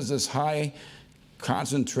how does this high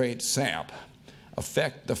concentrate sap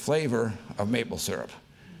affect the flavor of maple syrup?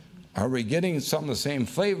 Are we getting some of the same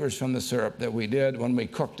flavors from the syrup that we did when we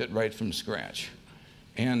cooked it right from scratch?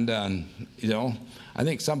 And, you know, I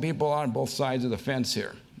think some people are on both sides of the fence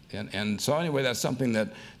here. And so anyway, that's something that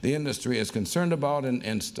the industry is concerned about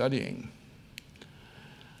and studying.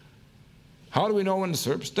 How do we know when the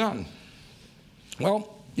syrup's done?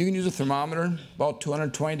 Well, you can use a thermometer, about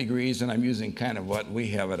 220 degrees, and I'm using kind of what we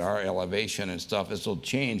have at our elevation and stuff. This will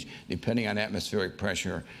change depending on atmospheric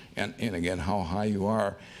pressure and again, how high you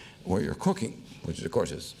are where you're cooking, which of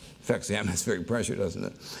course affects the atmospheric pressure, doesn't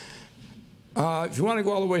it? If you want to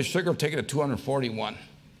go all the way to sugar, take it to 241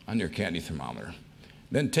 on your candy thermometer.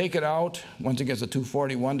 Then take it out. Once it gets to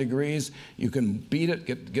 241 degrees, you can beat it,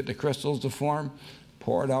 get the crystals to form,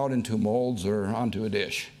 pour it out into molds or onto a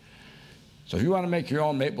dish. So if you want to make your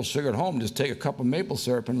own maple sugar at home, just take a cup of maple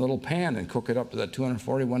syrup in a little pan and cook it up to that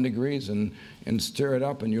 241 degrees and stir it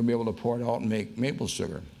up, and you'll be able to pour it out and make maple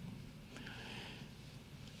sugar.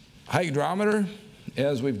 Hygrometer,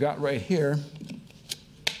 as we've got right here.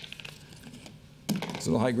 It's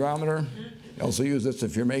a little hygrometer. You also use this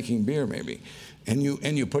if you're making beer, maybe. And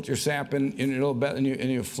you put your sap in your little bit and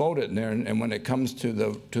you float it in there, and when it comes to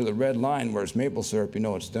the red line where it's maple syrup, you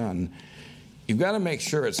know it's done. You've got to make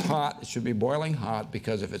sure it's hot. It should be boiling hot,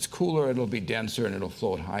 because if it's cooler, it'll be denser and it'll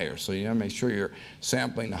float higher. So you got to make sure you're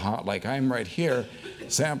sampling the hot, like I'm right here,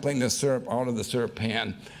 sampling the syrup out of the syrup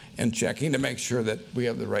pan and checking to make sure that we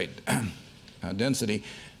have the right density.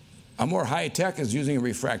 A more high-tech is using a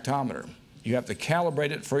refractometer. You have to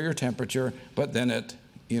calibrate it for your temperature, but then it,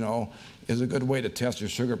 is a good way to test your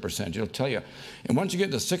sugar percentage. It'll tell you. And once you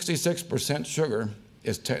get to 66% sugar,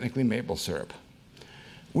 it's technically maple syrup.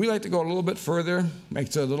 We like to go a little bit further,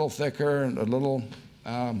 makes it a little thicker and a little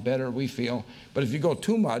better, we feel. But if you go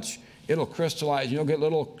too much, it'll crystallize. You'll get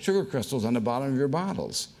little sugar crystals on the bottom of your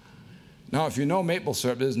bottles. Now, if you know maple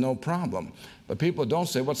syrup, there's no problem. But people don't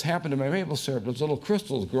say, what's happened to my maple syrup? There's little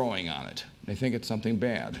crystals growing on it. They think it's something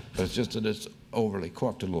bad. But it's just that it's overly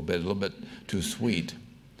cooked a little bit too sweet.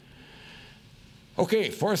 Okay,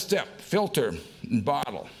 fourth step, filter and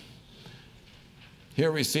bottle.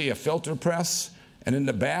 Here we see a filter press. And in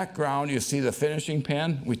the background, you see the finishing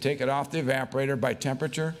pan. We take it off the evaporator by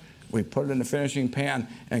temperature. We put it in the finishing pan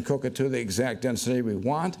and cook it to the exact density we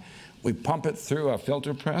want. We pump it through a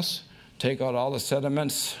filter press, take out all the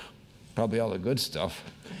sediments, probably all the good stuff,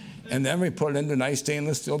 and then we put it into a nice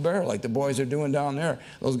stainless steel barrel like the boys are doing down there.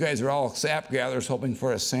 Those guys are all sap gatherers hoping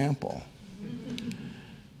for a sample.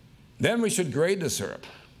 Then we should grade the syrup.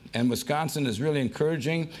 And Wisconsin is really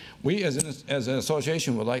encouraging. We, as an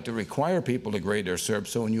association, would like to require people to grade their syrup,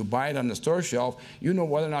 so when you buy it on the store shelf, you know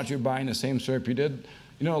whether or not you're buying the same syrup you did,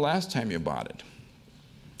 last time you bought it.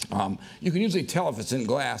 You can usually tell if it's in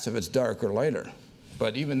glass, if it's dark or lighter.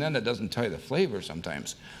 But even then, it doesn't tell you the flavor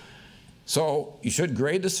sometimes. So you should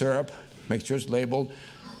grade the syrup, make sure it's labeled.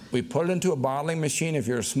 We put it into a bottling machine. If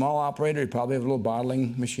you're a small operator, you probably have a little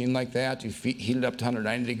bottling machine like that. You heat it up to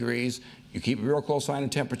 190 degrees. You keep a real close eye on the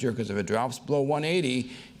temperature, because if it drops below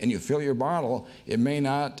 180 and you fill your bottle, it may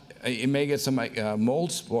get some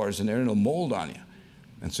mold spores in there and it'll mold on you.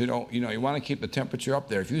 And so you want to keep the temperature up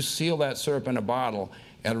there. If you seal that syrup in a bottle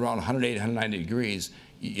at around 180, 190 degrees,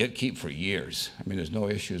 it'll keep for years. I mean, there's no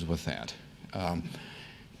issues with that. A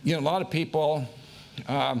lot of people,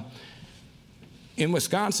 in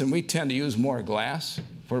Wisconsin, we tend to use more glass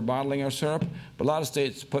for bottling our syrup, but a lot of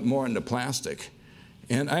states put more into plastic.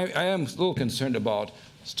 And I am a little concerned about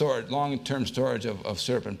long-term storage of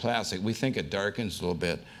syrup in plastic. We think it darkens a little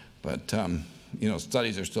bit, but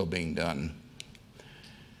studies are still being done.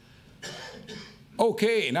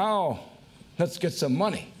 Okay, now let's get some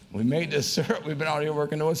money. We made this syrup. We've been out here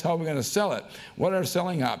working towards how we're going to sell it. What are our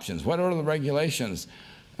selling options? What are the regulations?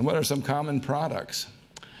 And what are some common products?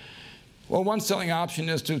 Well, one selling option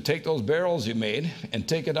is to take those barrels you made and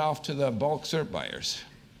take it off to the bulk syrup buyers.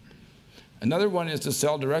 Another one is to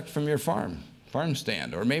sell direct from your farm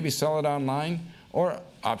stand, or maybe sell it online, or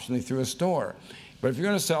optionally through a store. But if you're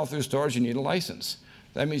going to sell through stores, you need a license.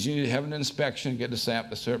 That means you need to have an inspection, get the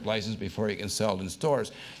syrup license before you can sell it in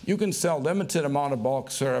stores. You can sell limited amount of bulk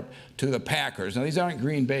syrup to the packers. Now, these aren't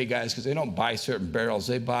Green Bay guys, because they don't buy syrup in barrels.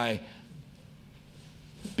 They buy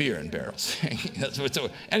beer in barrels.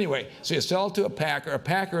 Anyway, so you sell it to a packer. A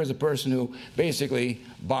packer is a person who basically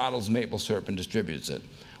bottles maple syrup and distributes it.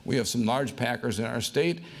 We have some large packers in our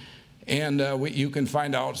state, and you can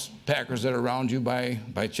find out packers that are around you by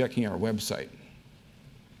checking our website.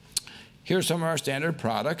 Here's some of our standard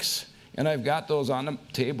products, and I've got those on the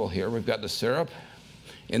table here. We've got the syrup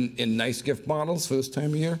in nice gift bottles for this time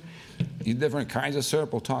of year. These different kinds of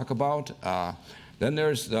syrup we'll talk about. Then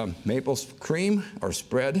there's the maple cream or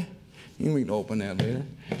spread. We can open that later.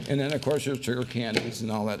 And then, of course, there's sugar candies and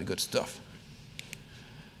all that good stuff.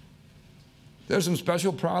 There's some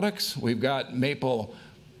special products. We've got maple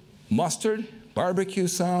mustard, barbecue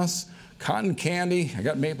sauce, cotton candy. I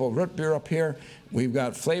got maple root beer up here. We've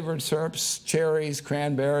got flavored syrups, cherries,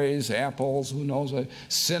 cranberries, apples, who knows,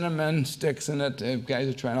 cinnamon sticks in it. Guys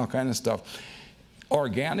are trying all kinds of stuff.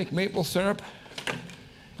 Organic maple syrup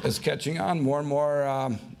is catching on. More and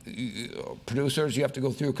more producers, you have to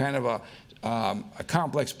go through kind of a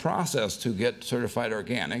complex process to get certified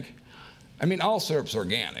organic. I mean, all syrup's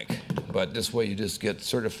organic, but this way you just get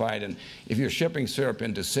certified. And if you're shipping syrup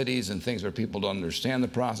into cities and things where people don't understand the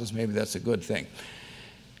process, maybe that's a good thing.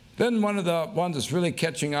 Then one of the ones that's really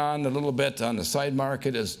catching on a little bit on the side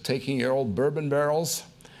market is taking your old bourbon barrels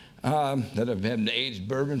that have been aged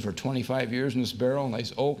bourbon for 25 years in this barrel,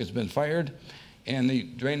 nice oak, it's been fired, and you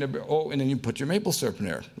drain the and then you put your maple syrup in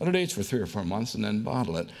there. Let it age for 3 or 4 months and then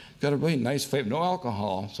bottle it. It's got a really nice flavor, no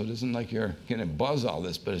alcohol, so it isn't like you're getting a buzz all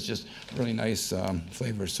this, but it's just really nice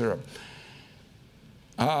flavored syrup.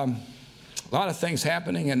 A lot of things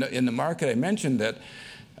happening in the market. I mentioned that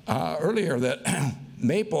earlier that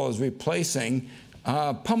maple is replacing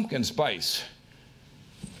pumpkin spice.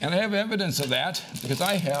 And I have evidence of that because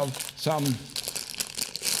I have some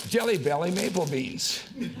Jelly Belly maple beans.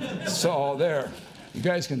 So there, you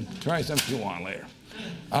guys can try some if you want later.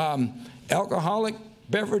 Alcoholic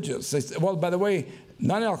beverages. Well, by the way,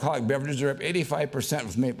 non-alcoholic beverages are up 85%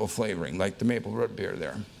 with maple flavoring, like the maple root beer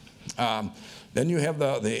there. Then you have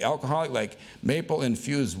the alcoholic, like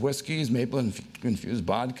maple-infused whiskeys, maple-infused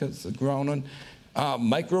vodkas, the grown.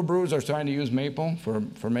 Microbrews are starting to use maple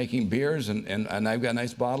for making beers, and I've got a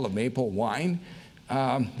nice bottle of maple wine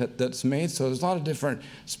that's made. So there's a lot of different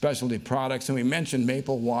specialty products. And we mentioned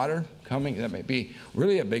maple water coming. That may be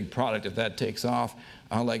really a big product if that takes off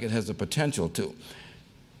like it has the potential to.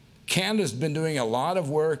 Canada's been doing a lot of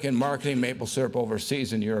work in marketing maple syrup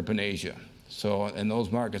overseas in Europe and Asia. So, and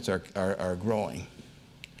those markets are growing.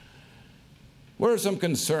 What are some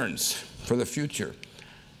concerns for the future?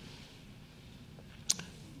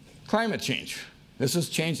 Climate change. This has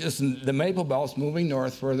changed. The maple belt's moving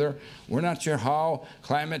north further. We're not sure how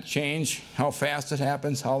climate change, how fast it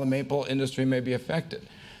happens, how the maple industry may be affected.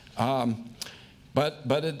 But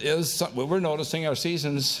it is, we're noticing our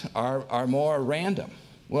seasons are more random.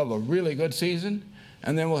 We'll have a really good season,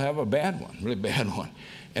 and then we'll have a bad one, really bad one.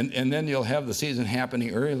 And then you'll have the season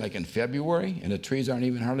happening early, like in February, and the trees aren't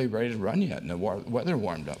even hardly ready to run yet, and the weather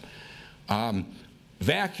warmed up.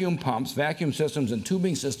 Vacuum pumps, vacuum systems, and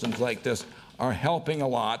tubing systems like this are helping a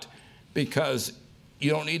lot because you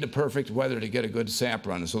don't need the perfect weather to get a good sap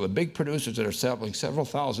run. And so the big producers that are sampling several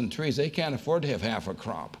thousand trees, they can't afford to have half a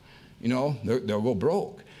crop. You know, they'll go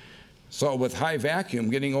broke. So with high vacuum,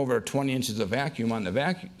 getting over 20 inches of vacuum on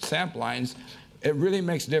the sap lines, it really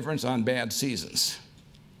makes a difference on bad seasons.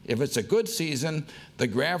 If it's a good season, the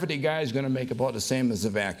gravity guy is going to make about the same as the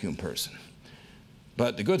vacuum person.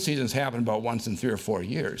 But the good seasons happen about once in 3 or 4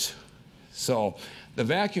 years. So the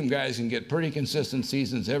vacuum guys can get pretty consistent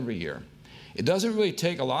seasons every year. It doesn't really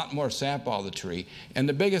take a lot more sap out of the tree. And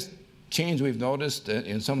the biggest change we've noticed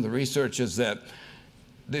in some of the research is that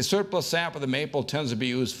the surplus sap of the maple tends to be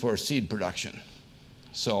used for seed production.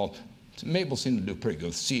 So maples seem to do pretty good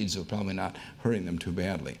with seeds, so probably not hurting them too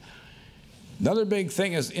badly. Another big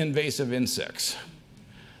thing is invasive insects.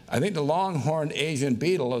 I think the long-horned Asian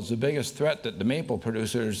beetle is the biggest threat that the maple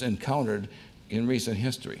producers encountered in recent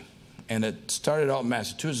history. And it started out in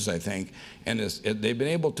Massachusetts, I think, and they've been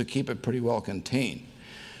able to keep it pretty well contained.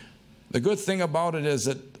 The good thing about it is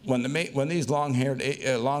that when these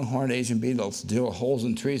longhorned Asian beetles drill holes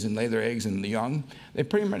in trees and lay their eggs in the young, they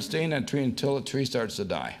pretty much stay in that tree until the tree starts to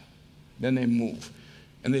die. Then they move.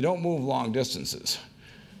 And they don't move long distances.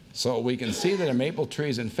 So we can see that a maple tree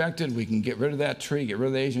is infected. We can get rid of that tree, get rid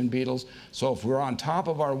of the Asian beetles. So if we're on top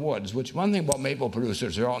of our woods, which one thing about maple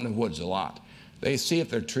producers, they're out in the woods a lot. They see if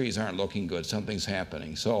their trees aren't looking good, something's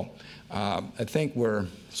happening. So I think we're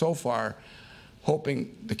so far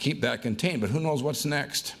hoping to keep that contained, but who knows what's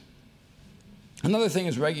next. Another thing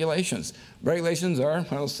is regulations. Regulations are,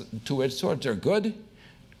 well, two-edged swords. They're good,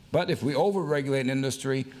 but if we over-regulate an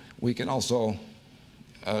industry, we can also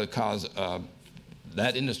cause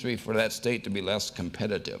that industry for that state to be less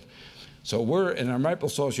competitive. So we're, in our Maple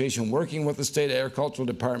Association, working with the State Agricultural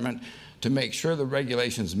Department to make sure the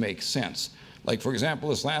regulations make sense. Like, for example,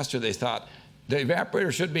 this last year they thought the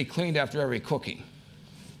evaporator should be cleaned after every cooking.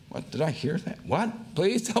 What, did I hear that? What?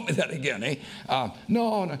 Please tell me that again, eh?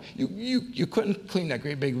 No, you couldn't clean that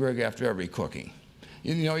great big rig after every cooking.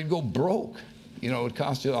 You know, you'd go broke. You know, it would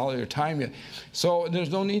cost you all your time. So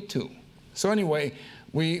there's no need to. So anyway,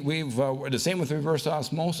 we're the same with reverse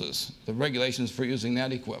osmosis, the regulations for using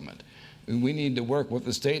that equipment. We need to work with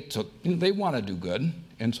the state, so they want to do good,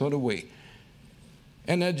 and so do we.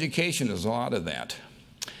 And education is a lot of that.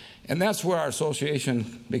 And that's where our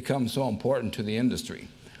association becomes so important to the industry.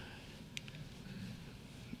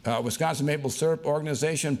 Wisconsin Maple Syrup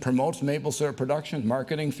Organization promotes maple syrup production,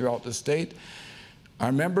 marketing throughout the state.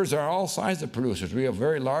 Our members are all sizes of producers. We have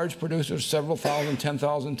very large producers, several thousand,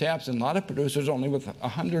 10,000 taps, and a lot of producers only with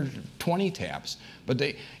 120 taps. But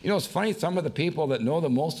they, you know, it's funny, some of the people that know the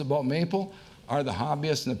most about maple are the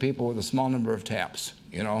hobbyists and the people with a small number of taps,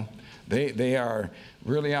 you know. They are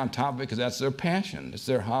really on top of it because that's their passion. It's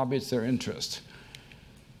their hobby, it's their interest.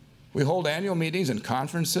 We hold annual meetings and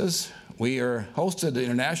conferences. We hosted the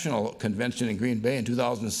International Convention in Green Bay in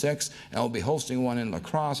 2006, and we'll be hosting one in La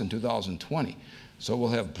Crosse in 2020. So we'll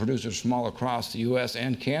have producers from all across the U.S.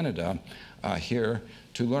 and Canada here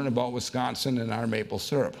to learn about Wisconsin and our maple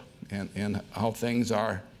syrup and how things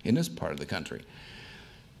are in this part of the country.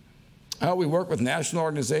 We work with national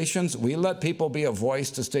organizations. We let people be a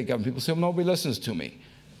voice to state government. People say, well, nobody listens to me.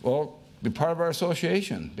 Well, be part of our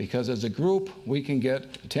association, because as a group, we can get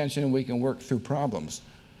attention and we can work through problems.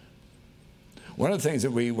 One of the things that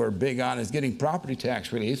we were big on is getting property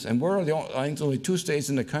tax relief, and we're the only, I think, only 2 states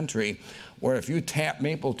in the country where if you tap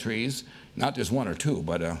maple trees, not just 1 or 2,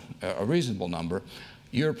 but a reasonable number,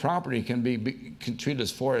 your property can be treated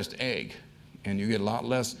as forest ag, and you get a lot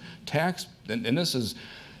less tax. And this has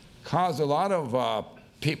caused a lot of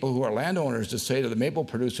people who are landowners to say to the maple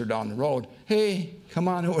producer down the road, hey, come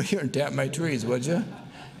on over here and tap my trees, would you?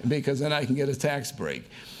 Because then I can get a tax break.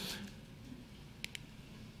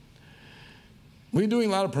 We're doing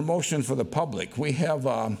a lot of promotion for the public. We have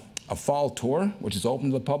a fall tour, which is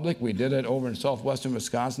open to the public. We did it over in southwestern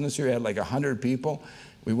Wisconsin this year. We had like 100 people.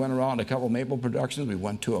 We went around a couple of maple productions. We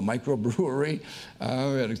went to a microbrewery. We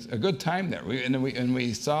had a good time there. And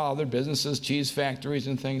we saw other businesses, cheese factories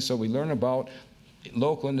and things, so we learn about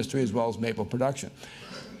local industry as well as maple production.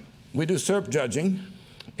 We do syrup judging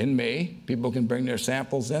in May. People can bring their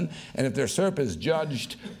samples in, and if their syrup is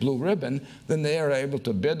judged blue ribbon, then they are able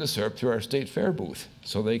to bid the syrup through our state fair booth.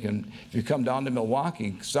 So they can, if you come down to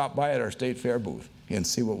Milwaukee, stop by at our state fair booth and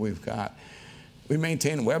see what we've got. We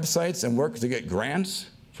maintain websites and work to get grants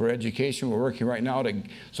for education. We're working right now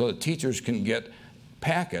so that teachers can get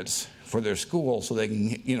packets for their school so they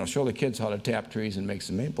can, show the kids how to tap trees and make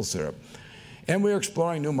some maple syrup. And we're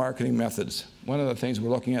exploring new marketing methods. One of the things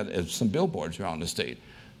we're looking at is some billboards around the state.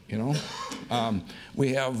 We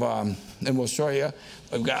have, and we'll show you,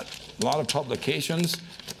 we've got a lot of publications,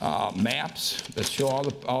 maps that show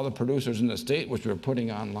all the producers in the state, which we're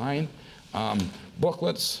putting online.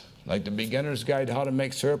 Booklets, like the Beginner's Guide to How to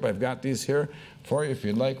Make Syrup. I've got these here for you if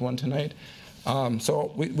you'd like one tonight.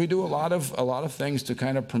 So we do a lot of things to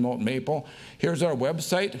kind of promote maple. Here's our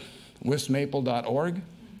website, wismaple.org.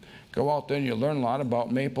 Go out there and you'll learn a lot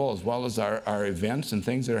about maple as well as our events and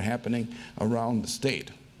things that are happening around the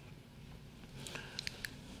state.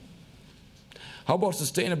 How about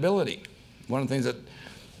sustainability? One of the things that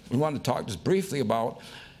we want to talk just briefly about.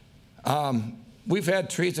 We've had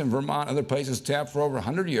trees in Vermont and other places tapped for over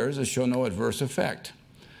 100 years that show no adverse effect.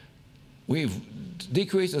 We've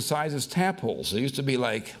decreased the size of tap holes. They used to be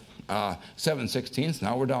like 7/16.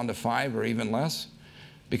 Now we're down to 5 or even less.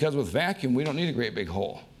 Because with vacuum, we don't need a great big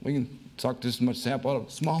hole. We can suck this much sap out of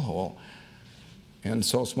a small hole. And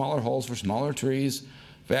so smaller holes for smaller trees.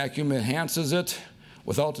 Vacuum enhances it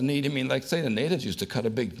without the need. I mean, like say the natives used to cut a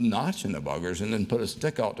big notch in the buggers and then put a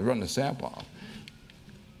stick out to run the sap off.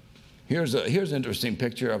 Here's an interesting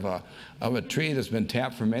picture of a tree that's been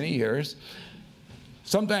tapped for many years.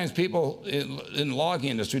 Sometimes people in the logging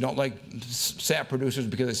industry don't like sap producers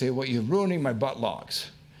because they say, well, you're ruining my butt logs.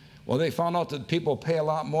 Well, they found out that people pay a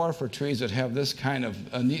lot more for trees that have this kind of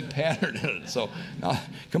a neat pattern in it. So now,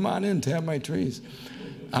 come on in, tap my trees.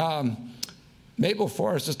 Maple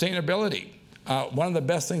forest sustainability. One of the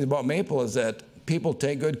best things about maple is that people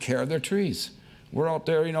take good care of their trees. We're out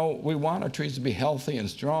there, we want our trees to be healthy and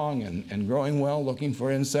strong and growing well, looking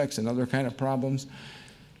for insects and other kind of problems.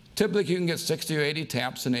 Typically, you can get 60 or 80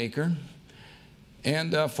 taps an acre.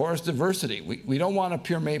 And forest diversity. We don't want a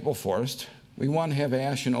pure maple forest. We want to have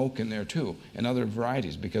ash and oak in there too, and other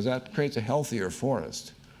varieties, because that creates a healthier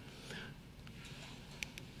forest.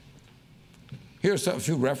 Here's a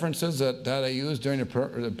few references that I used during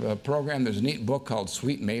the program. There's a neat book called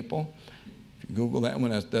Sweet Maple. If you Google that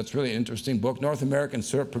one, that's really an interesting book. North American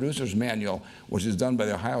Syrup Producers Manual, which is done by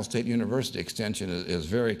the Ohio State University Extension, is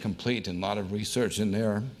very complete and a lot of research in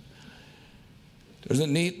there. There's a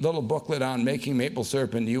neat little booklet on making maple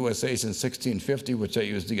syrup in the USA since 1650, which I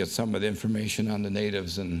used to get some of the information on the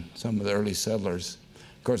natives and some of the early settlers.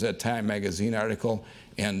 Of course, that Time magazine article,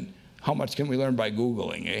 and how much can we learn by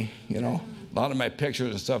Googling, eh? A lot of my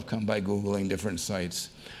pictures and stuff come by Googling different sites.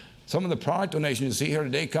 Some of the product donations you see here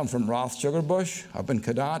today come from Roth Sugar Bush up in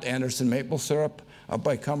Cadott, Anderson Maple Syrup up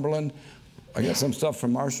by Cumberland. I got some stuff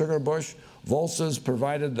from our sugar bush. Volsa's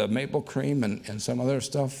provided the maple cream and some other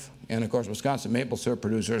stuff. And of course, Wisconsin maple syrup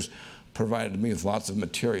producers provided me with lots of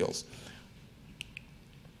materials.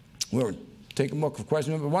 We'll take a look for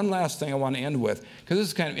questions. But one last thing I want to end with, because this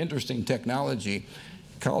is kind of interesting technology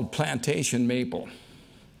called plantation maple.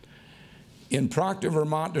 In Proctor,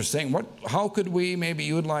 Vermont, they're saying, how could we maybe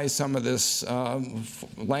utilize some of this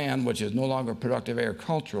land, which is no longer productive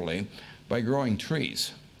agriculturally, by growing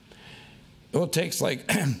trees? Well, it takes like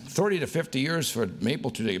 30 to 50 years for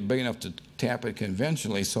maple to get big enough to tap it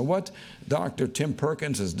conventionally. So what Dr. Tim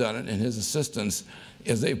Perkins has done and his assistants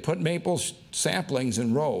is they've put maple saplings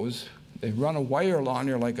in rows. They run a wire along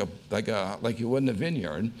there like you would in a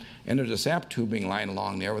vineyard, and there's a sap tubing line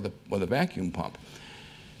along there with a vacuum pump.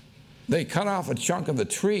 They cut off a chunk of the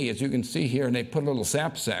tree, as you can see here, and they put a little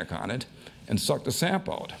sap sack on it and suck the sap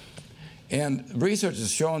out. And research has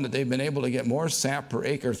shown that they've been able to get more sap per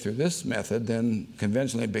acre through this method than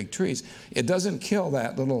conventionally big trees. It doesn't kill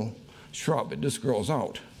that little shrub. It just grows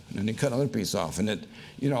out. And then you cut another piece off, and it,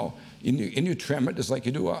 you know, and you trim it just like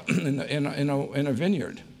you do in a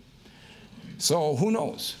vineyard. So who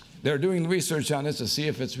knows? They're doing research on this to see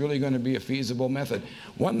if it's really going to be a feasible method.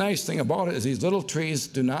 One nice thing about it is these little trees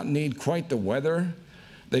do not need quite the weather.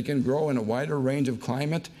 They can grow in a wider range of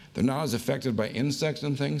climate. They're not as affected by insects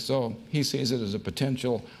and things, so he sees it as a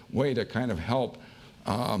potential way to kind of help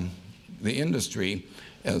the industry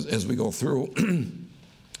as we go through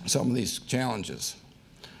some of these challenges.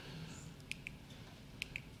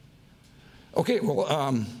 Okay, well,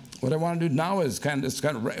 what I want to do now is kind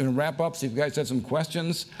of wrap up, see if you guys have some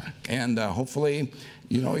questions, and hopefully,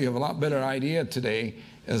 you know, you have a lot better idea today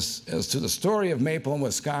as to the story of maple in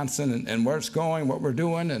Wisconsin and where it's going, what we're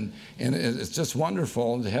doing, and it's just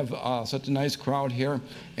wonderful to have such a nice crowd here,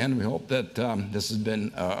 and we hope that this has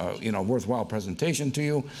been you know, a worthwhile presentation to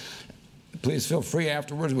you. Please feel free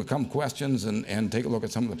afterwards, we'll come questions and take a look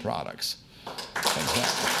at some of the products.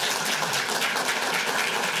 Thanks.